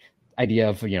idea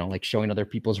of, like showing other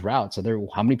people's routes. So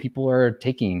how many people are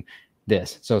taking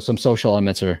this? So some social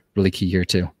elements are really key here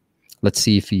too. Let's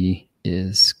see if he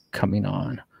is coming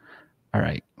on. All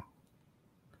right.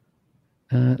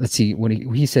 Let's see what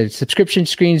he said. Subscription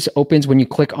screens opens when you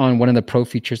click on one of the pro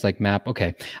features like map.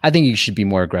 Okay. I think you should be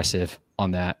more aggressive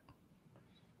on that.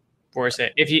 Force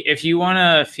it. If you want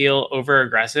to feel over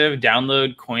aggressive,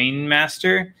 download Coin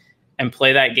Master and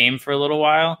play that game for a little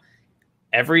while.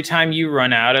 Every time you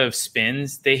run out of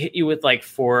spins, they hit you with like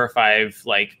 4 or 5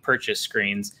 like purchase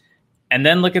screens. And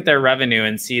then look at their revenue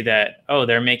and see that, oh,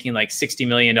 they're making like $60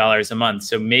 million a month.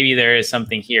 So maybe there is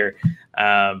something here.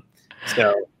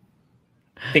 So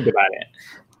think about it.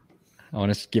 I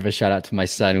want to give a shout out to my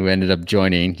son who ended up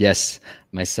joining. Yes,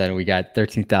 my son. We got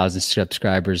 13,000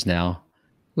 subscribers now.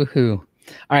 Woohoo. All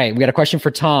right. We got a question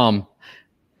for Tom.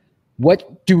 What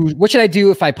should I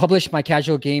do if I publish my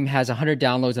casual game has 100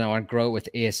 downloads and I want to grow it with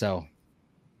ASO?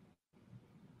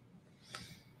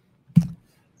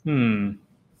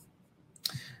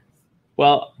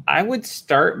 Well, I would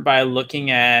start by looking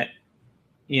at,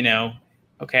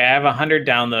 okay, I have 100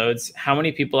 downloads. How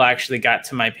many people actually got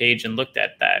to my page and looked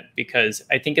at that? Because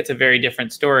I think it's a very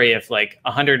different story if like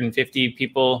 150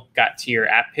 people got to your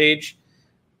app page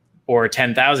or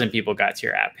 10,000 people got to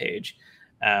your app page.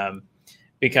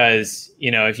 Because,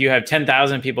 if you have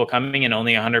 10,000 people coming and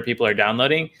only 100 people are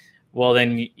downloading, well,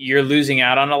 then you're losing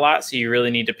out on a lot. So you really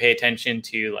need to pay attention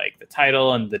to like the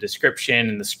title and the description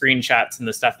and the screenshots and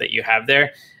the stuff that you have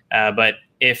there. But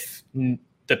if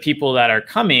the people that are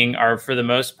coming are for the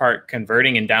most part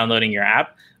converting and downloading your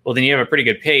app, well, then you have a pretty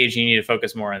good page. You need to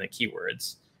focus more on the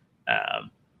keywords.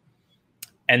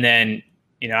 And then,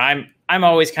 I'm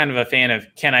always kind of a fan of,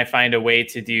 can I find a way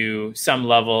to do some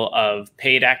level of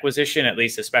paid acquisition, at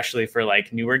least, especially for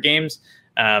like newer games,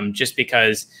 just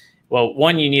because, well,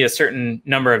 one, you need a certain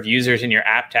number of users in your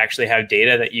app to actually have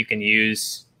data that you can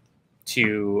use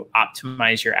to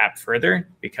optimize your app further,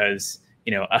 because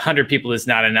 100 people is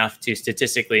not enough to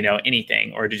statistically know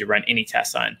anything or to run any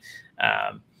tests on.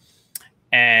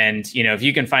 And if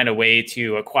you can find a way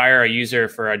to acquire a user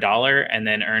for $1 and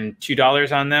then earn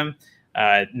 $2 on them,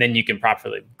 then you can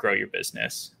properly grow your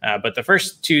business. But the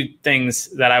first 2 things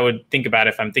that I would think about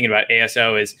if I'm thinking about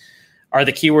ASO is, are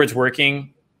the keywords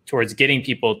working towards getting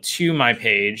people to my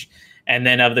page? And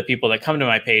then of the people that come to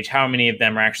my page, how many of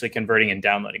them are actually converting and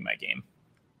downloading my game?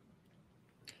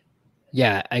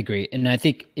 Yeah, I agree. And I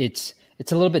think it's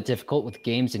a little bit difficult with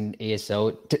games in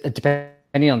ASO,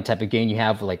 depending on the type of game you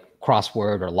have, like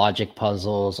crossword or logic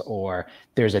puzzles, or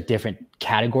there's a different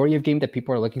category of game that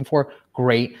people are looking for.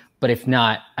 Great. But if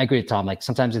not, I agree with Tom. Like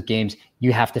sometimes with games,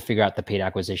 you have to figure out the paid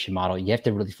acquisition model. You have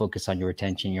to really focus on your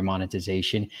retention, your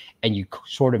monetization, and you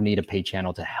sort of need a paid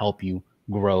channel to help you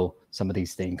grow some of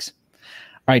these things.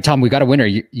 All right, Tom, we got a winner.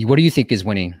 What do you think is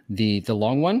winning? The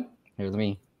long one? Here, let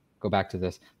me go back to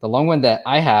this. The long one that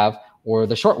I have, or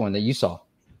the short one that you saw?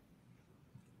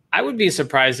 I would be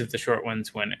surprised if the short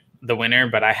one's the winner,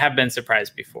 but I have been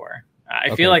surprised before.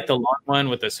 I feel like the long one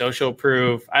with the social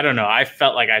proof, I don't know. I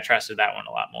felt like I trusted that one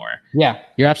a lot more. Yeah,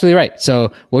 you're absolutely right.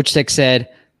 So Wojtek said,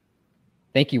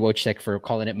 thank you, Wojtek, for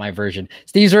calling it my version.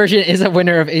 Steve's version is a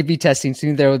winner of A/B testing.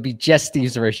 Soon there will be just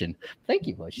Steve's version. Thank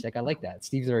you, Wojtek. I like that.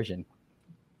 Steve's version.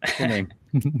 Cool name.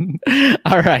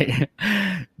 All right.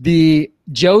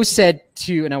 Joe said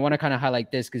too, and I want to kind of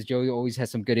highlight this because Joe always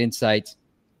has some good insights.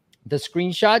 The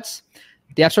screenshots,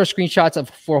 the App Store screenshots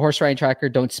for horse riding tracker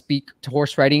don't speak to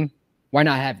horse riding. Why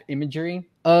not have imagery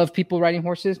of people riding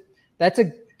horses? That's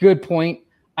a good point.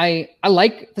 I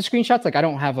like the screenshots. Like I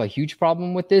don't have a huge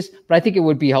problem with this, but I think it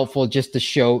would be helpful just to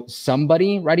show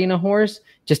somebody riding a horse,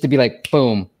 just to be like,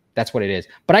 boom, that's what it is.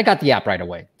 But I got the app right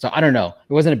away. So I don't know.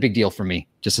 It wasn't a big deal for me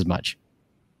just as much.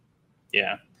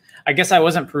 Yeah. I guess I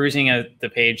wasn't perusing the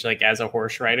page like as a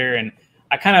horse rider, and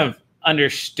I kind of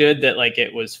understood that like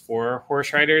it was for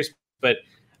horse riders, but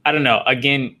I don't know.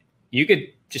 Again, you could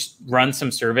just run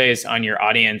some surveys on your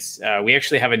audience. We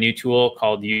actually have a new tool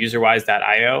called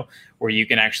userwise.io where you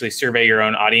can actually survey your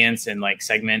own audience and like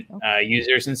segment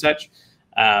users and such.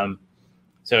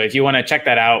 So if you want to check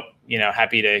that out,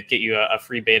 happy to get you a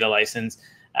free beta license.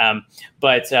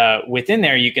 But within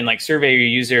there, you can like survey your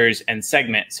users and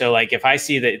segment. So like if I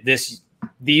see that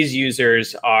these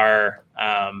users are,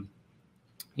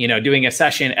 doing a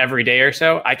session every day or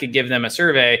so, I could give them a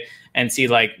survey and see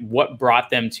like what brought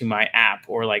them to my app,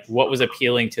 or like what was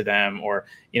appealing to them, or,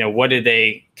 what did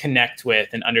they connect with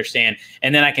and understand?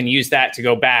 And then I can use that to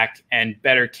go back and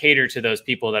better cater to those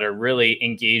people that are really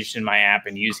engaged in my app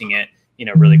and using it,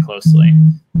 really closely.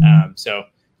 So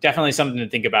definitely something to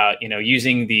think about,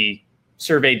 using the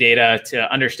survey data to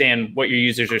understand what your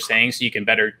users are saying so you can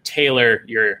better tailor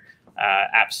your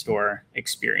app store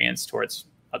experience towards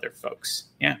other folks.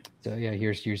 Yeah. So yeah,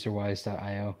 here's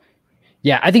userwise.io.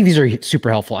 Yeah, I think these are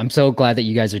super helpful. I'm so glad that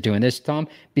you guys are doing this, Tom,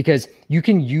 because you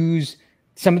can use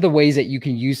some of the ways that you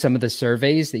can use some of the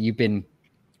surveys that you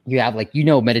have, like,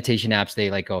 meditation apps, they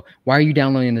like go, why are you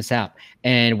downloading this app?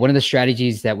 And one of the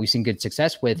strategies that we've seen good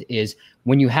success with is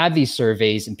when you have these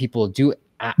surveys and people do,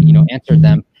 answer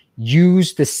them,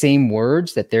 use the same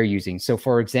words that they're using. So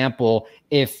for example,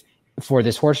 if for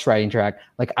this horse riding track,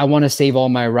 like, I want to save all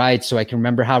my rides so I can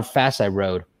remember how fast I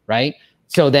rode, right?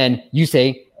 So then you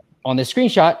say on the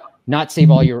screenshot, not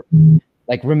save all your,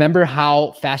 like, remember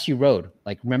how fast you rode,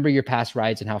 like, remember your past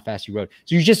rides and how fast you rode.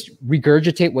 So you just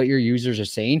regurgitate what your users are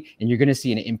saying, and you're going to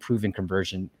see an improve in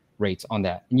conversion rates on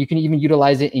that. And you can even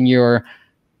utilize it in your,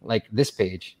 like, this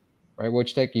page, right?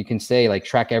 Which tech you can say, like,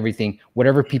 track everything,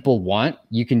 whatever people want.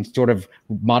 You can sort of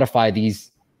modify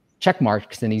these check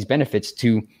marks and these benefits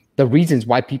to the reasons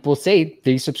why people say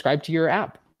they subscribe to your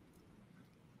app.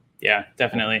 Yeah,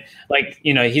 definitely. Like,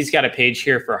 he's got a page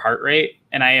here for heart rate,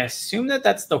 and I assume that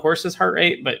that's the horse's heart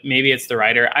rate, but maybe it's the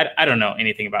rider. I don't know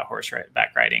anything about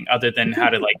back riding other than how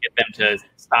to, like, get them to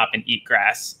stop and eat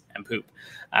grass and poop.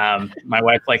 My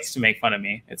wife likes to make fun of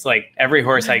me. It's like every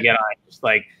horse I get on just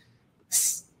like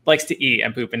likes to eat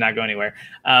and poop and not go anywhere.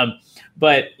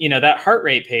 But that heart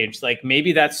rate page, like,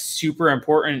 maybe that's super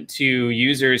important to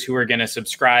users who are going to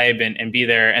subscribe and be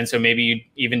there. And so maybe you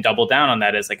even double down on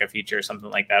that as like a feature or something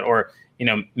like that. Or,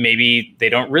 maybe they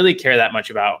don't really care that much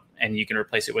about, and you can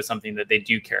replace it with something that they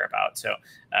do care about. So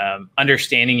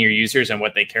understanding your users and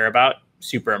what they care about,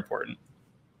 super important.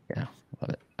 Yeah, love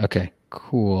it. Okay,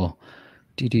 cool.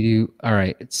 All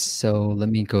right, so let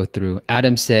me go through.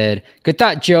 Adam said, good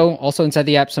thought, Joe. Also inside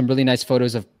the app, some really nice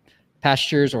photos of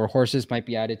pastures or horses might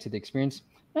be added to the experience.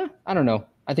 I don't know.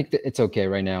 I think that it's okay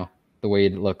right now, the way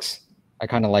it looks. I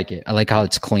kind of like it. I like how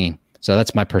it's clean. So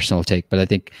that's my personal take, but I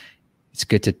think it's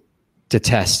good to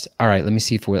test. All right, let me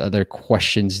see what other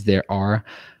questions there are.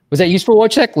 Was that useful,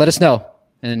 Wojtek? Let us know.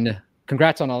 And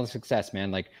congrats on all the success, man.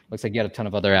 Like, looks like you had a ton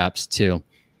of other apps too.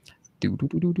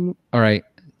 All right.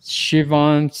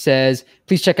 Siobhan says,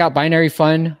 please check out Binary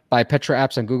Fun by Petra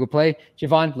Apps on Google Play.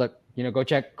 Siobhan, look,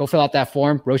 go fill out that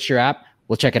form, roast your app.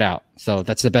 We'll check it out. So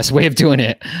that's the best way of doing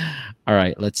it. All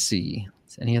right, let's see.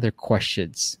 Any other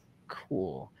questions?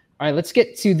 Cool. All right, let's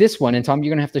get to this one. And Tom, you're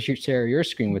going to have to share your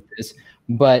screen with this.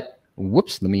 But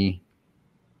whoops, let me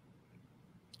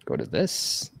go to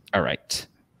this. All right.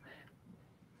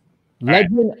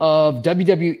 Legend of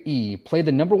WWE. Play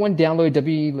the #1 download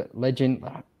WWE Legend.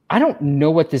 I don't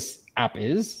know what this app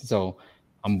is, so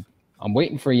I'm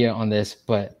waiting for you on this.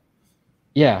 But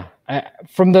yeah,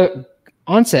 from the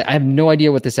onset, I have no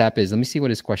idea what this app is. Let me see what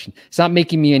his question. It's not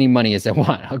making me any money as I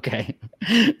want. Okay,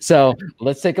 so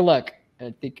let's take a look.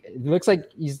 I think it looks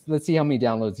like let's see how many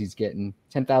downloads he's getting.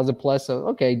 10,000 plus. So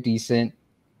okay, decent.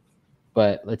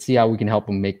 But let's see how we can help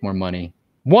him make more money.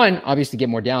 One, obviously get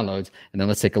more downloads, and then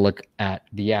let's take a look at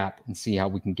the app and see how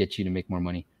we can get you to make more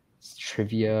money. It's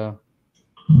trivia.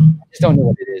 I just don't know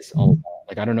what it is all about.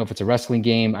 Like, I don't know if it's a wrestling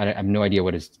game. I have no idea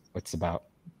what it's about.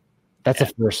 That's the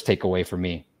first takeaway for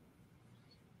me.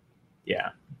 Yeah.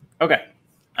 Okay.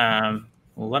 Well,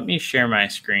 let me share my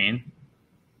screen,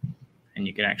 and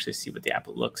you can actually see what the app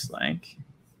looks like.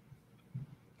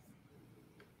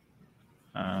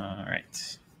 All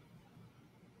right.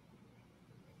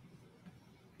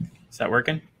 Is that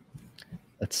working?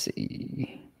 Let's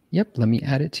see. Yep. Let me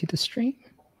add it to the stream.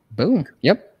 Boom.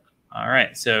 Yep. All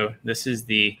right, so this is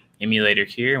the emulator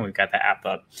here, and we've got the app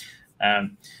up.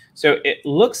 So it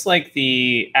looks like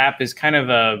the app is kind of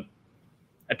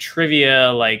a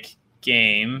trivia-like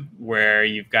game where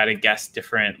you've got to guess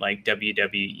different, like,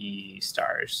 WWE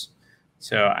stars.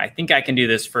 So I think I can do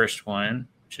this first one,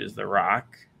 which is The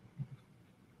Rock.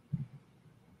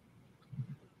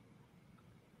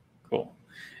 Cool.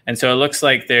 And so it looks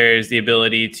like there's the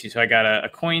ability to, so I got a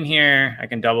coin here. I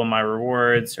can double my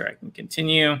rewards, or I can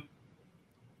continue.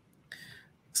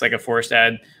 It's like a forced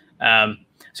ad.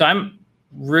 So I'm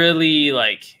really,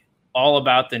 like, all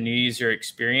about the new user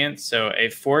experience. So a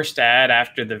forced ad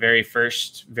after the very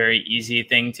first, very easy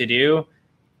thing to do,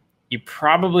 you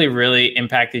probably really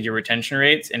impacted your retention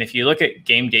rates. And if you look at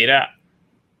game data,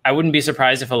 I wouldn't be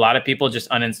surprised if a lot of people just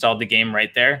uninstalled the game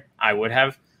right there. I would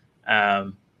have.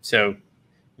 So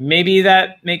maybe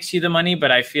that makes you the money,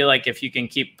 but I feel like if you can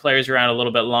keep players around a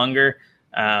little bit longer,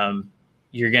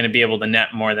 you're going to be able to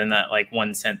net more than that, like,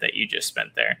 1 cent that you just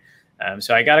spent there.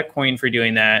 So I got a coin for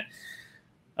doing that.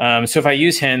 So if I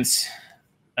use hints,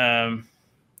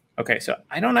 okay, so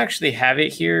I don't actually have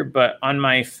it here, but on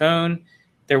my phone,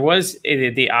 there was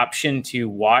the option to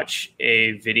watch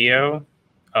a video.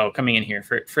 Oh, coming in here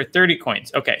for 30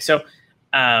 coins. Okay, so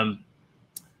I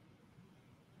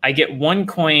get 1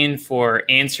 coin for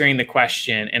answering the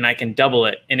question, and I can double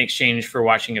it in exchange for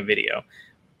watching a video.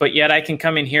 but yet I can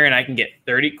come in here and I can get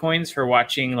 30 coins for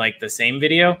watching like the same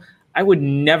video. I would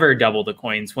never double the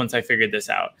coins once I figured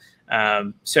this out.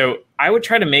 So I would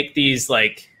try to make these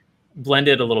like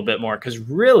blended a little bit more, because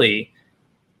really,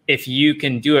 if you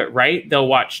can do it right, they'll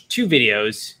watch 2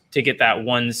 videos to get that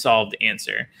one solved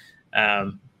answer.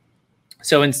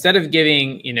 So instead of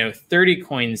giving, 30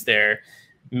 coins there,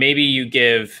 maybe you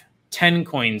give 10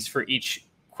 coins for each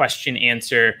question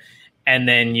answer, and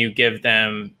then you give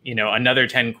them, another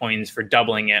 10 coins for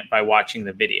doubling it by watching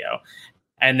the video.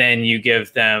 And then you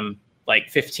give them like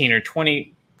 15 or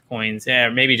 20 coins,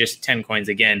 maybe just 10 coins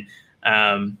again,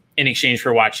 in exchange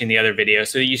for watching the other video.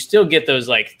 So you still get those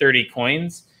like 30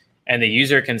 coins, and the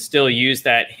user can still use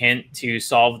that hint to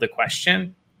solve the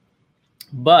question,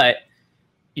 but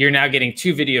you're now getting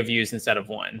 2 video views instead of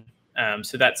 1.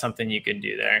 So that's something you could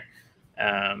do there.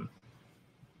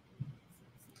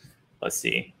 Let's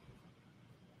see.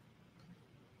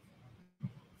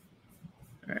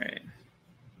 All right.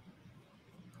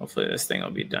 Hopefully this thing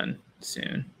will be done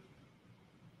soon.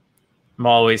 I'm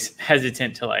always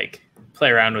hesitant to like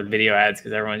play around with video ads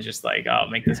because everyone's just like, "Oh,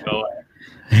 make this go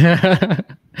away."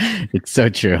 It's so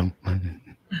true.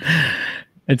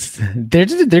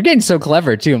 They're getting so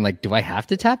clever too. I'm like, do I have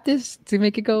to tap this to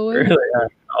make it go away? Really?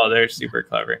 Oh, they're super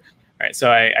clever. All right,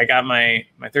 so I got my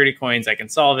 30 coins. I can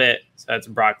solve it. So that's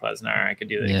Brock Lesnar. I could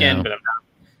do that again, but I'm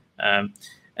not.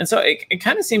 And so it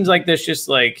kind of seems like this just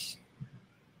like,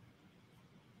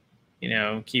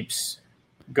 keeps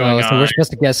going on. So we're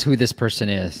supposed to guess who this person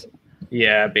is.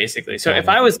 Yeah, basically. So if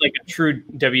I was like a true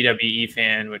WWE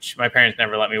fan, which my parents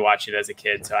never let me watch it as a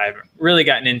kid, so I haven't really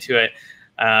gotten into it.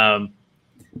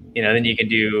 Then you can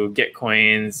do get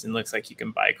coins, and looks like you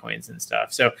can buy coins and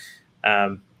stuff. So,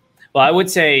 well, I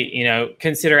would say,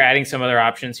 consider adding some other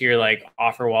options here, like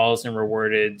offer walls and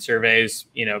rewarded surveys,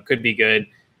 could be good.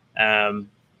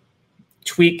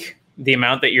 Tweak the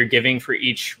amount that you're giving for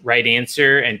each right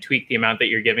answer, and tweak the amount that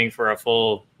you're giving for a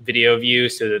full video view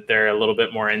so that they're a little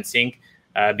bit more in sync,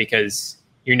 because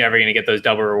you're never going to get those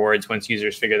double rewards once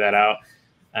users figure that out.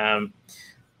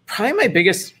 Probably my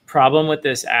biggest problem with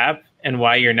this app and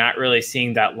why you're not really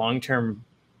seeing that long-term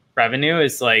revenue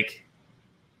is like,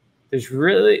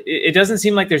 it doesn't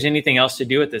seem like there's anything else to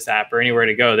do with this app or anywhere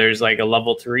to go. There's like a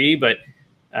level 3, but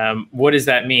what does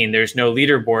that mean? There's no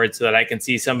leaderboard so that I can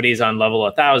see somebody's on level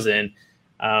 1,000.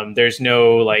 There's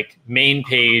no like main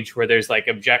page where there's like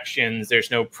objections.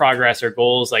 There's no progress or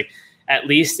goals. Like at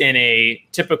least in a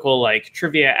typical like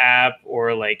trivia app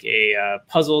or like a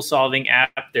puzzle solving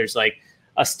app, there's like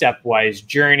a stepwise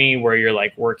journey where you're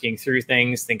like working through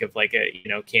things. Think of like a,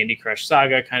 Candy Crush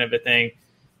Saga kind of a thing.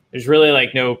 There's really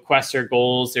like no quests or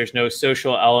goals. There's no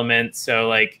social element. So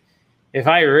like, if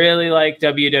I really like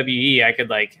WWE, I could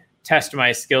like test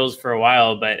my skills for a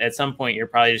while, but at some point you're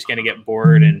probably just going to get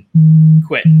bored and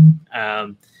quit.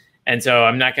 And so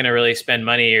I'm not going to really spend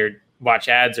money or watch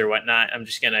ads or whatnot. I'm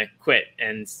just going to quit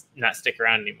and not stick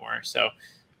around anymore. So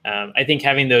I think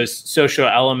having those social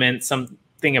elements, something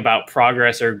about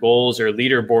progress or goals or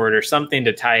leaderboard or something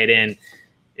to tie it in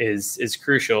is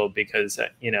crucial, because,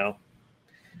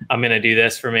 I'm going to do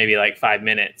this for maybe like 5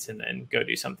 minutes and then go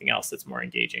do something else that's more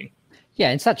engaging.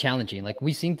 Yeah, it's not challenging. Like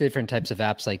we've seen different types of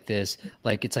apps like this.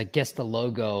 Like it's like guess the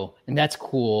logo, and that's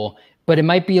cool. But it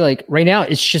might be like right now,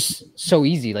 it's just so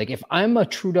easy. Like if I'm a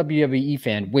true WWE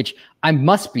fan, which I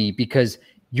must be because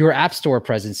your app store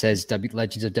presence says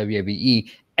Legends of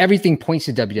WWE, everything points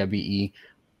to WWE.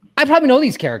 I probably know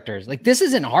these characters. Like this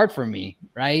isn't hard for me,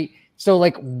 right? So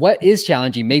like what is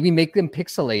challenging? Maybe make them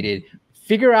pixelated.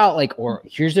 Figure out like, or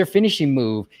here's their finishing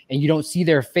move, and you don't see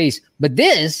their face. But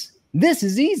this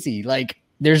is easy. Like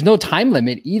there's no time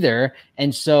limit either.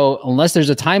 And so unless there's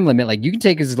a time limit, like you can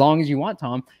take as long as you want,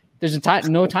 Tom. There's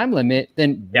no time limit.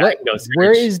 Then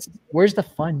where's the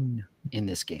fun in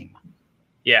this game?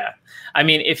 Yeah. I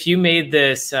mean, if you made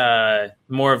this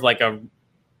more of like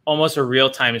almost a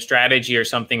real-time strategy or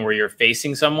something where you're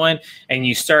facing someone and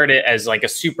you start it as like a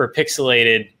super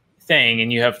pixelated thing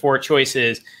and you have 4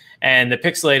 choices, and the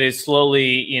pixelated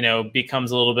slowly, becomes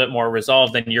a little bit more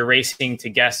resolved, and you're racing to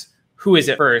guess who is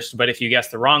it first. But if you guess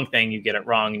the wrong thing, you get it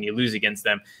wrong and you lose against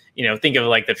them. Think of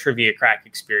like the trivia crack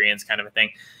experience kind of a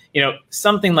thing.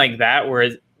 Something like that where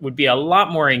it would be a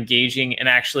lot more engaging and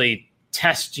actually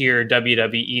test your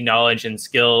WWE knowledge and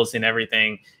skills and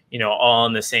everything, all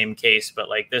in the same case. But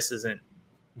like this isn't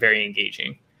very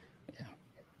engaging. Yeah,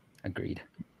 agreed.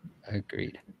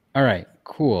 All right,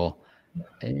 cool.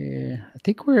 I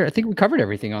think we covered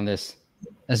everything on this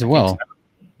as well. So.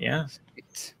 Yeah.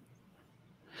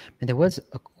 And there was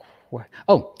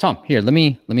Tom, here, let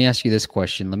me ask you this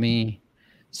question. Let me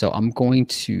So I'm going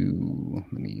to,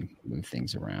 let me move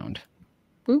things around.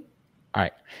 Boop. All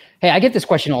right. Hey, I get this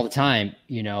question all the time.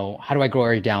 You know, how do I grow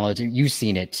our downloads? And you've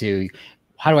seen it too.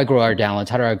 How do I grow our downloads?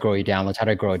 How do I grow your downloads? How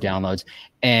do I grow our downloads?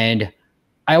 And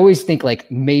I always think like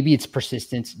maybe it's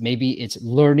persistence, maybe it's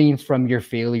learning from your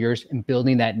failures and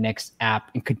building that next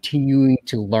app and continuing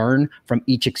to learn from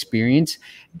each experience.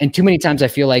 And too many times I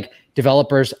feel like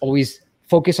developers always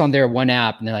focus on their one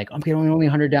app and they're like, I'm getting only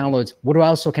 100 downloads. What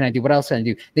else can I do? What else can I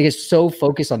do? They get so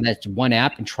focused on that one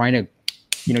app and trying to,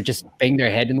 you know, just bang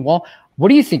their head in the wall. What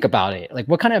do you think about it? Like,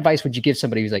 what kind of advice would you give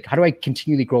somebody who's like, how do I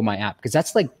continually grow my app? Because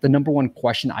that's like the number one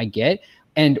question I get.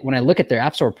 And when I look at their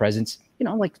App Store presence, you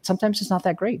know, like sometimes it's not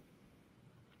that great.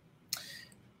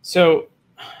 So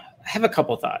I have a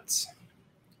couple thoughts.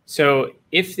 So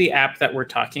if the app that we're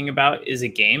talking about is a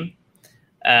game,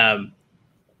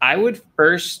 I would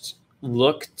first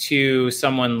look to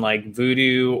someone like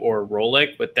Voodoo or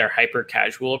Rollic with their hyper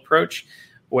casual approach,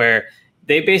 where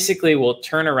they basically will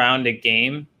turn around a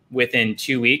game within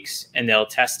 2 weeks and they'll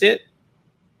test it.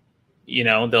 You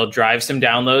know, they'll drive some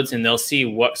downloads and they'll see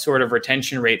what sort of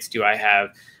retention rates do I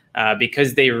have,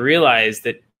 because they realize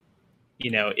that, you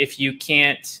know, if you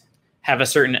can't have a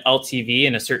certain LTV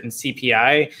and a certain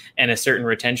CPI and a certain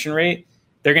retention rate,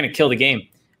 they're going to kill the game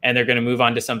and they're going to move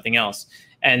on to something else.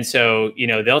 And so, you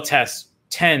know, they'll test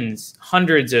tens,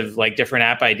 hundreds of like different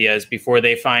app ideas before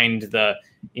they find the,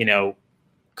 you know,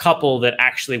 couple that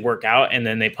actually work out, and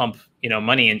then they pump, you know,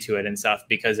 money into it and stuff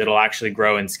because it'll actually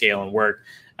grow and scale and work.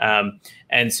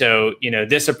 And so, you know,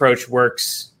 this approach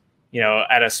works, you know,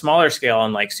 at a smaller scale,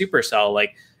 and like Supercell,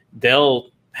 like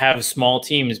they'll have small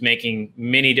teams making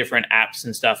many different apps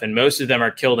and stuff. And most of them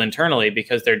are killed internally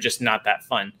because they're just not that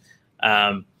fun.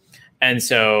 And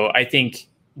so I think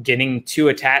getting too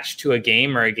attached to a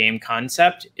game or a game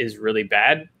concept is really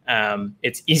bad.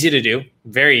 It's easy to do,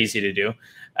 very easy to do.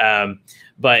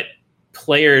 But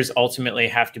players ultimately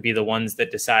have to be the ones that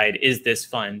decide, is this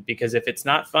fun? Because if it's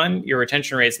not fun, your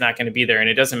retention rate is not going to be there. And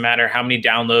it doesn't matter how many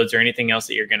downloads or anything else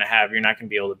that you're going to have, you're not going to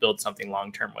be able to build something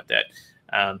long-term with it.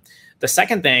 The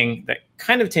second thing that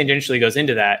kind of tangentially goes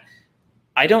into that,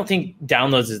 I don't think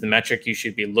downloads is the metric you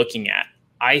should be looking at.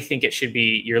 I think it should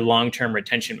be your long-term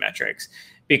retention metrics,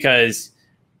 because,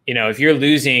 you know, if you're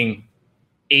losing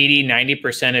 80,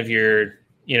 90% of your,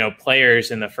 you know,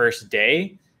 players in the first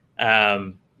day,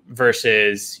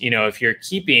 versus, you know, if you're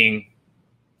keeping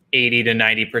 80 to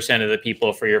 90% of the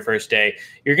people for your first day,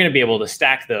 you're going to be able to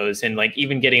stack those. And like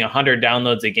even getting 100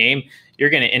 downloads a game, you're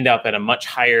going to end up at a much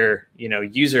higher, you know,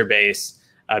 user base,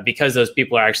 because those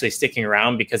people are actually sticking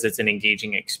around because it's an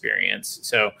engaging experience.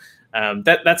 So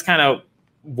that's kind of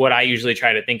what I usually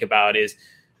try to think about is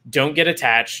don't get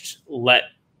attached,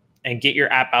 and get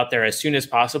your app out there as soon as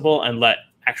possible and let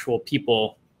actual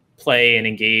people play and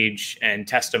engage and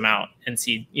test them out and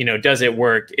see, you know, does it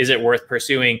work? Is it worth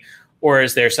pursuing? Or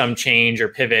is there some change or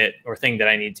pivot or thing that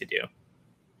I need to do?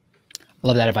 I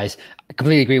love that advice. I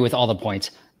completely agree with all the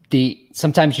points.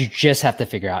 Sometimes you just have to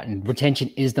figure out, and retention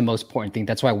is the most important thing.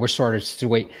 That's why we're sort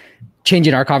of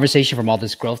changing our conversation from all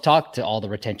this growth talk to all the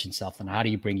retention stuff and how do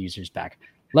you bring users back.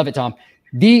 Love it, Tom.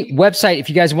 The website, if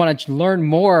you guys want to learn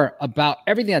more about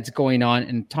everything that's going on,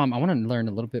 and Tom, I want to learn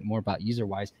a little bit more about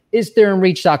UserWise, is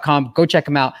theoremreach.com. Go check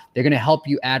them out. They're going to help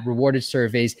you add rewarded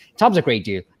surveys. Tom's a great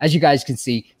dude, as you guys can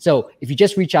see. So if you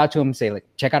just reach out to him and say, like,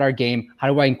 check out our game, how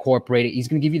do I incorporate it? He's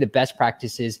going to give you the best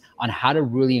practices on how to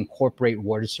really incorporate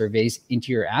rewarded surveys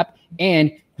into your app and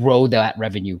grow that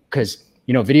revenue. Because,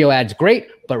 you know, video ads great,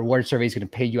 but rewarded survey is going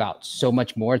to pay you out so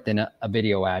much more than a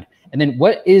video ad. And then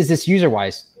what is this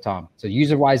UserWise, Tom? So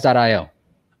userwise.io.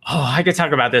 Oh, I could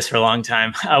talk about this for a long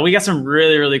time. We got some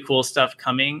really, really cool stuff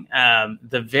coming.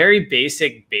 The very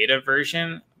basic beta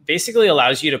version basically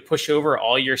allows you to push over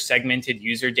all your segmented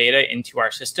user data into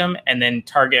our system and then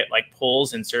target like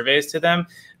polls and surveys to them.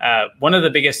 One of the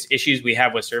biggest issues we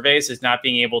have with surveys is not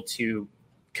being able to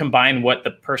combine what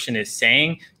the person is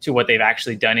saying to what they've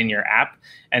actually done in your app.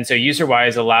 And so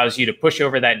UserWise allows you to push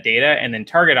over that data and then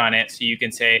target on it. So you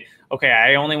can say, okay,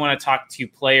 I only want to talk to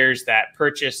players that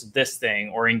purchased this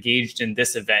thing or engaged in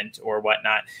this event or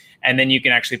whatnot. And then you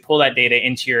can actually pull that data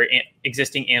into your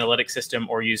existing analytics system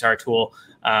or use our tool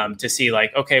to see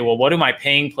like, okay, well, what do my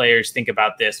paying players think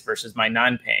about this versus my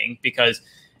non-paying? Because,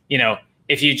 you know,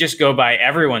 if you just go by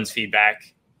everyone's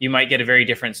feedback, you might get a very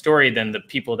different story than the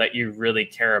people that you really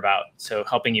care about. So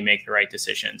helping you make the right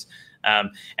decisions.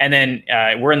 And then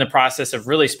we're in the process of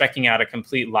really speccing out a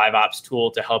complete live ops tool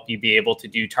to help you be able to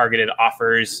do targeted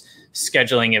offers,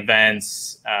 scheduling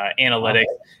events, analytics,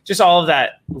 just all of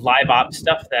that live ops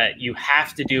stuff that you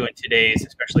have to do in today's,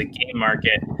 especially game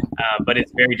market, but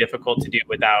it's very difficult to do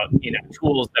without,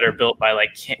 tools that are built by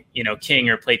like, King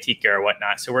or Playtika or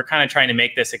whatnot. So we're kind of trying to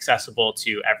make this accessible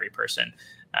to every person.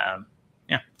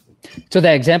 So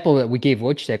that example that we gave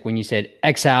Wojciech when you said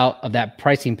X out of that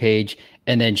pricing page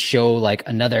and then show like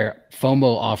another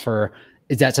FOMO offer,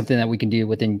 is that something that we can do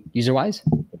within UserWise?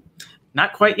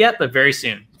 Not quite yet, but very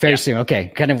soon. Very soon.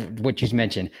 Okay. Kind of what you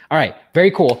mentioned. All right. Very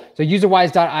cool. So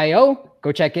userwise.io,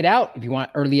 go check it out if you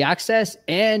want early access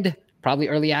and probably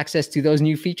early access to those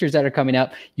new features that are coming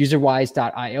up.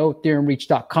 Userwise.io,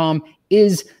 theoremreach.com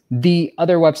is the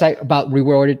other website about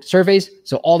rewarded surveys.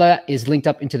 So all that is linked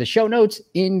up into the show notes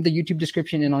in the YouTube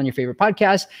description and on your favorite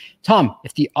podcast. Tom,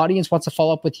 if the audience wants to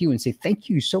follow up with you and say, thank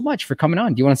you so much for coming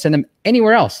on, do you want to send them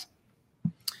anywhere else?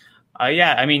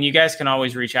 Yeah, I mean, you guys can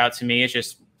always reach out to me. It's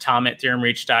just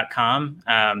tom@theoremreach.com.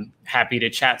 Happy to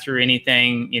chat through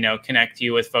anything, connect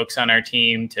you with folks on our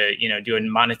team to, do a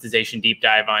monetization deep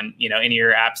dive on, any of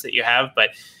your apps that you have.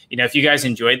 But, if you guys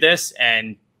enjoyed this,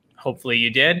 and hopefully you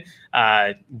did,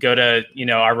 go to,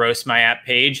 our Roast My App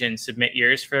page and submit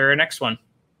yours for our next one.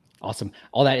 Awesome.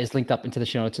 All that is linked up into the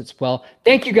show notes as well.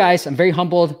 Thank you guys. I'm very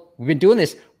humbled. We've been doing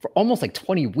this for almost like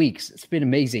 20 weeks. It's been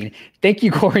amazing. Thank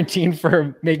you, Quarantine,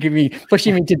 for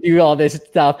pushing me to do all this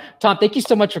stuff. Tom, thank you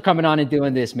so much for coming on and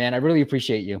doing this, man. I really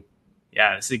appreciate you.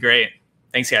 Yeah, this is great.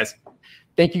 Thanks, guys.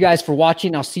 Thank you guys for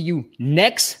watching. I'll see you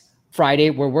next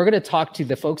Friday, where we're going to talk to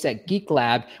the folks at Geek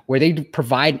Lab, where they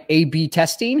provide A/B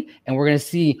testing, and we're going to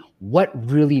see what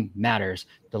really matters.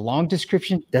 The long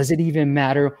description, does it even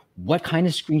matter? What kind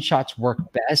of screenshots work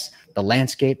best? The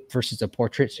landscape versus a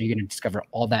portrait. So you're going to discover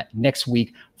all that next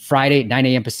week, Friday, 9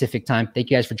 a.m. Pacific time. Thank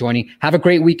you guys for joining. Have a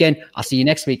great weekend. I'll see you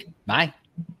next week. Bye.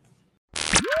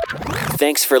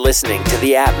 Thanks for listening to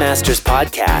the App Masters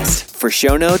podcast. For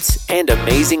show notes and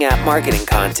amazing app marketing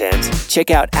content, check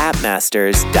out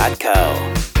appmasters.co.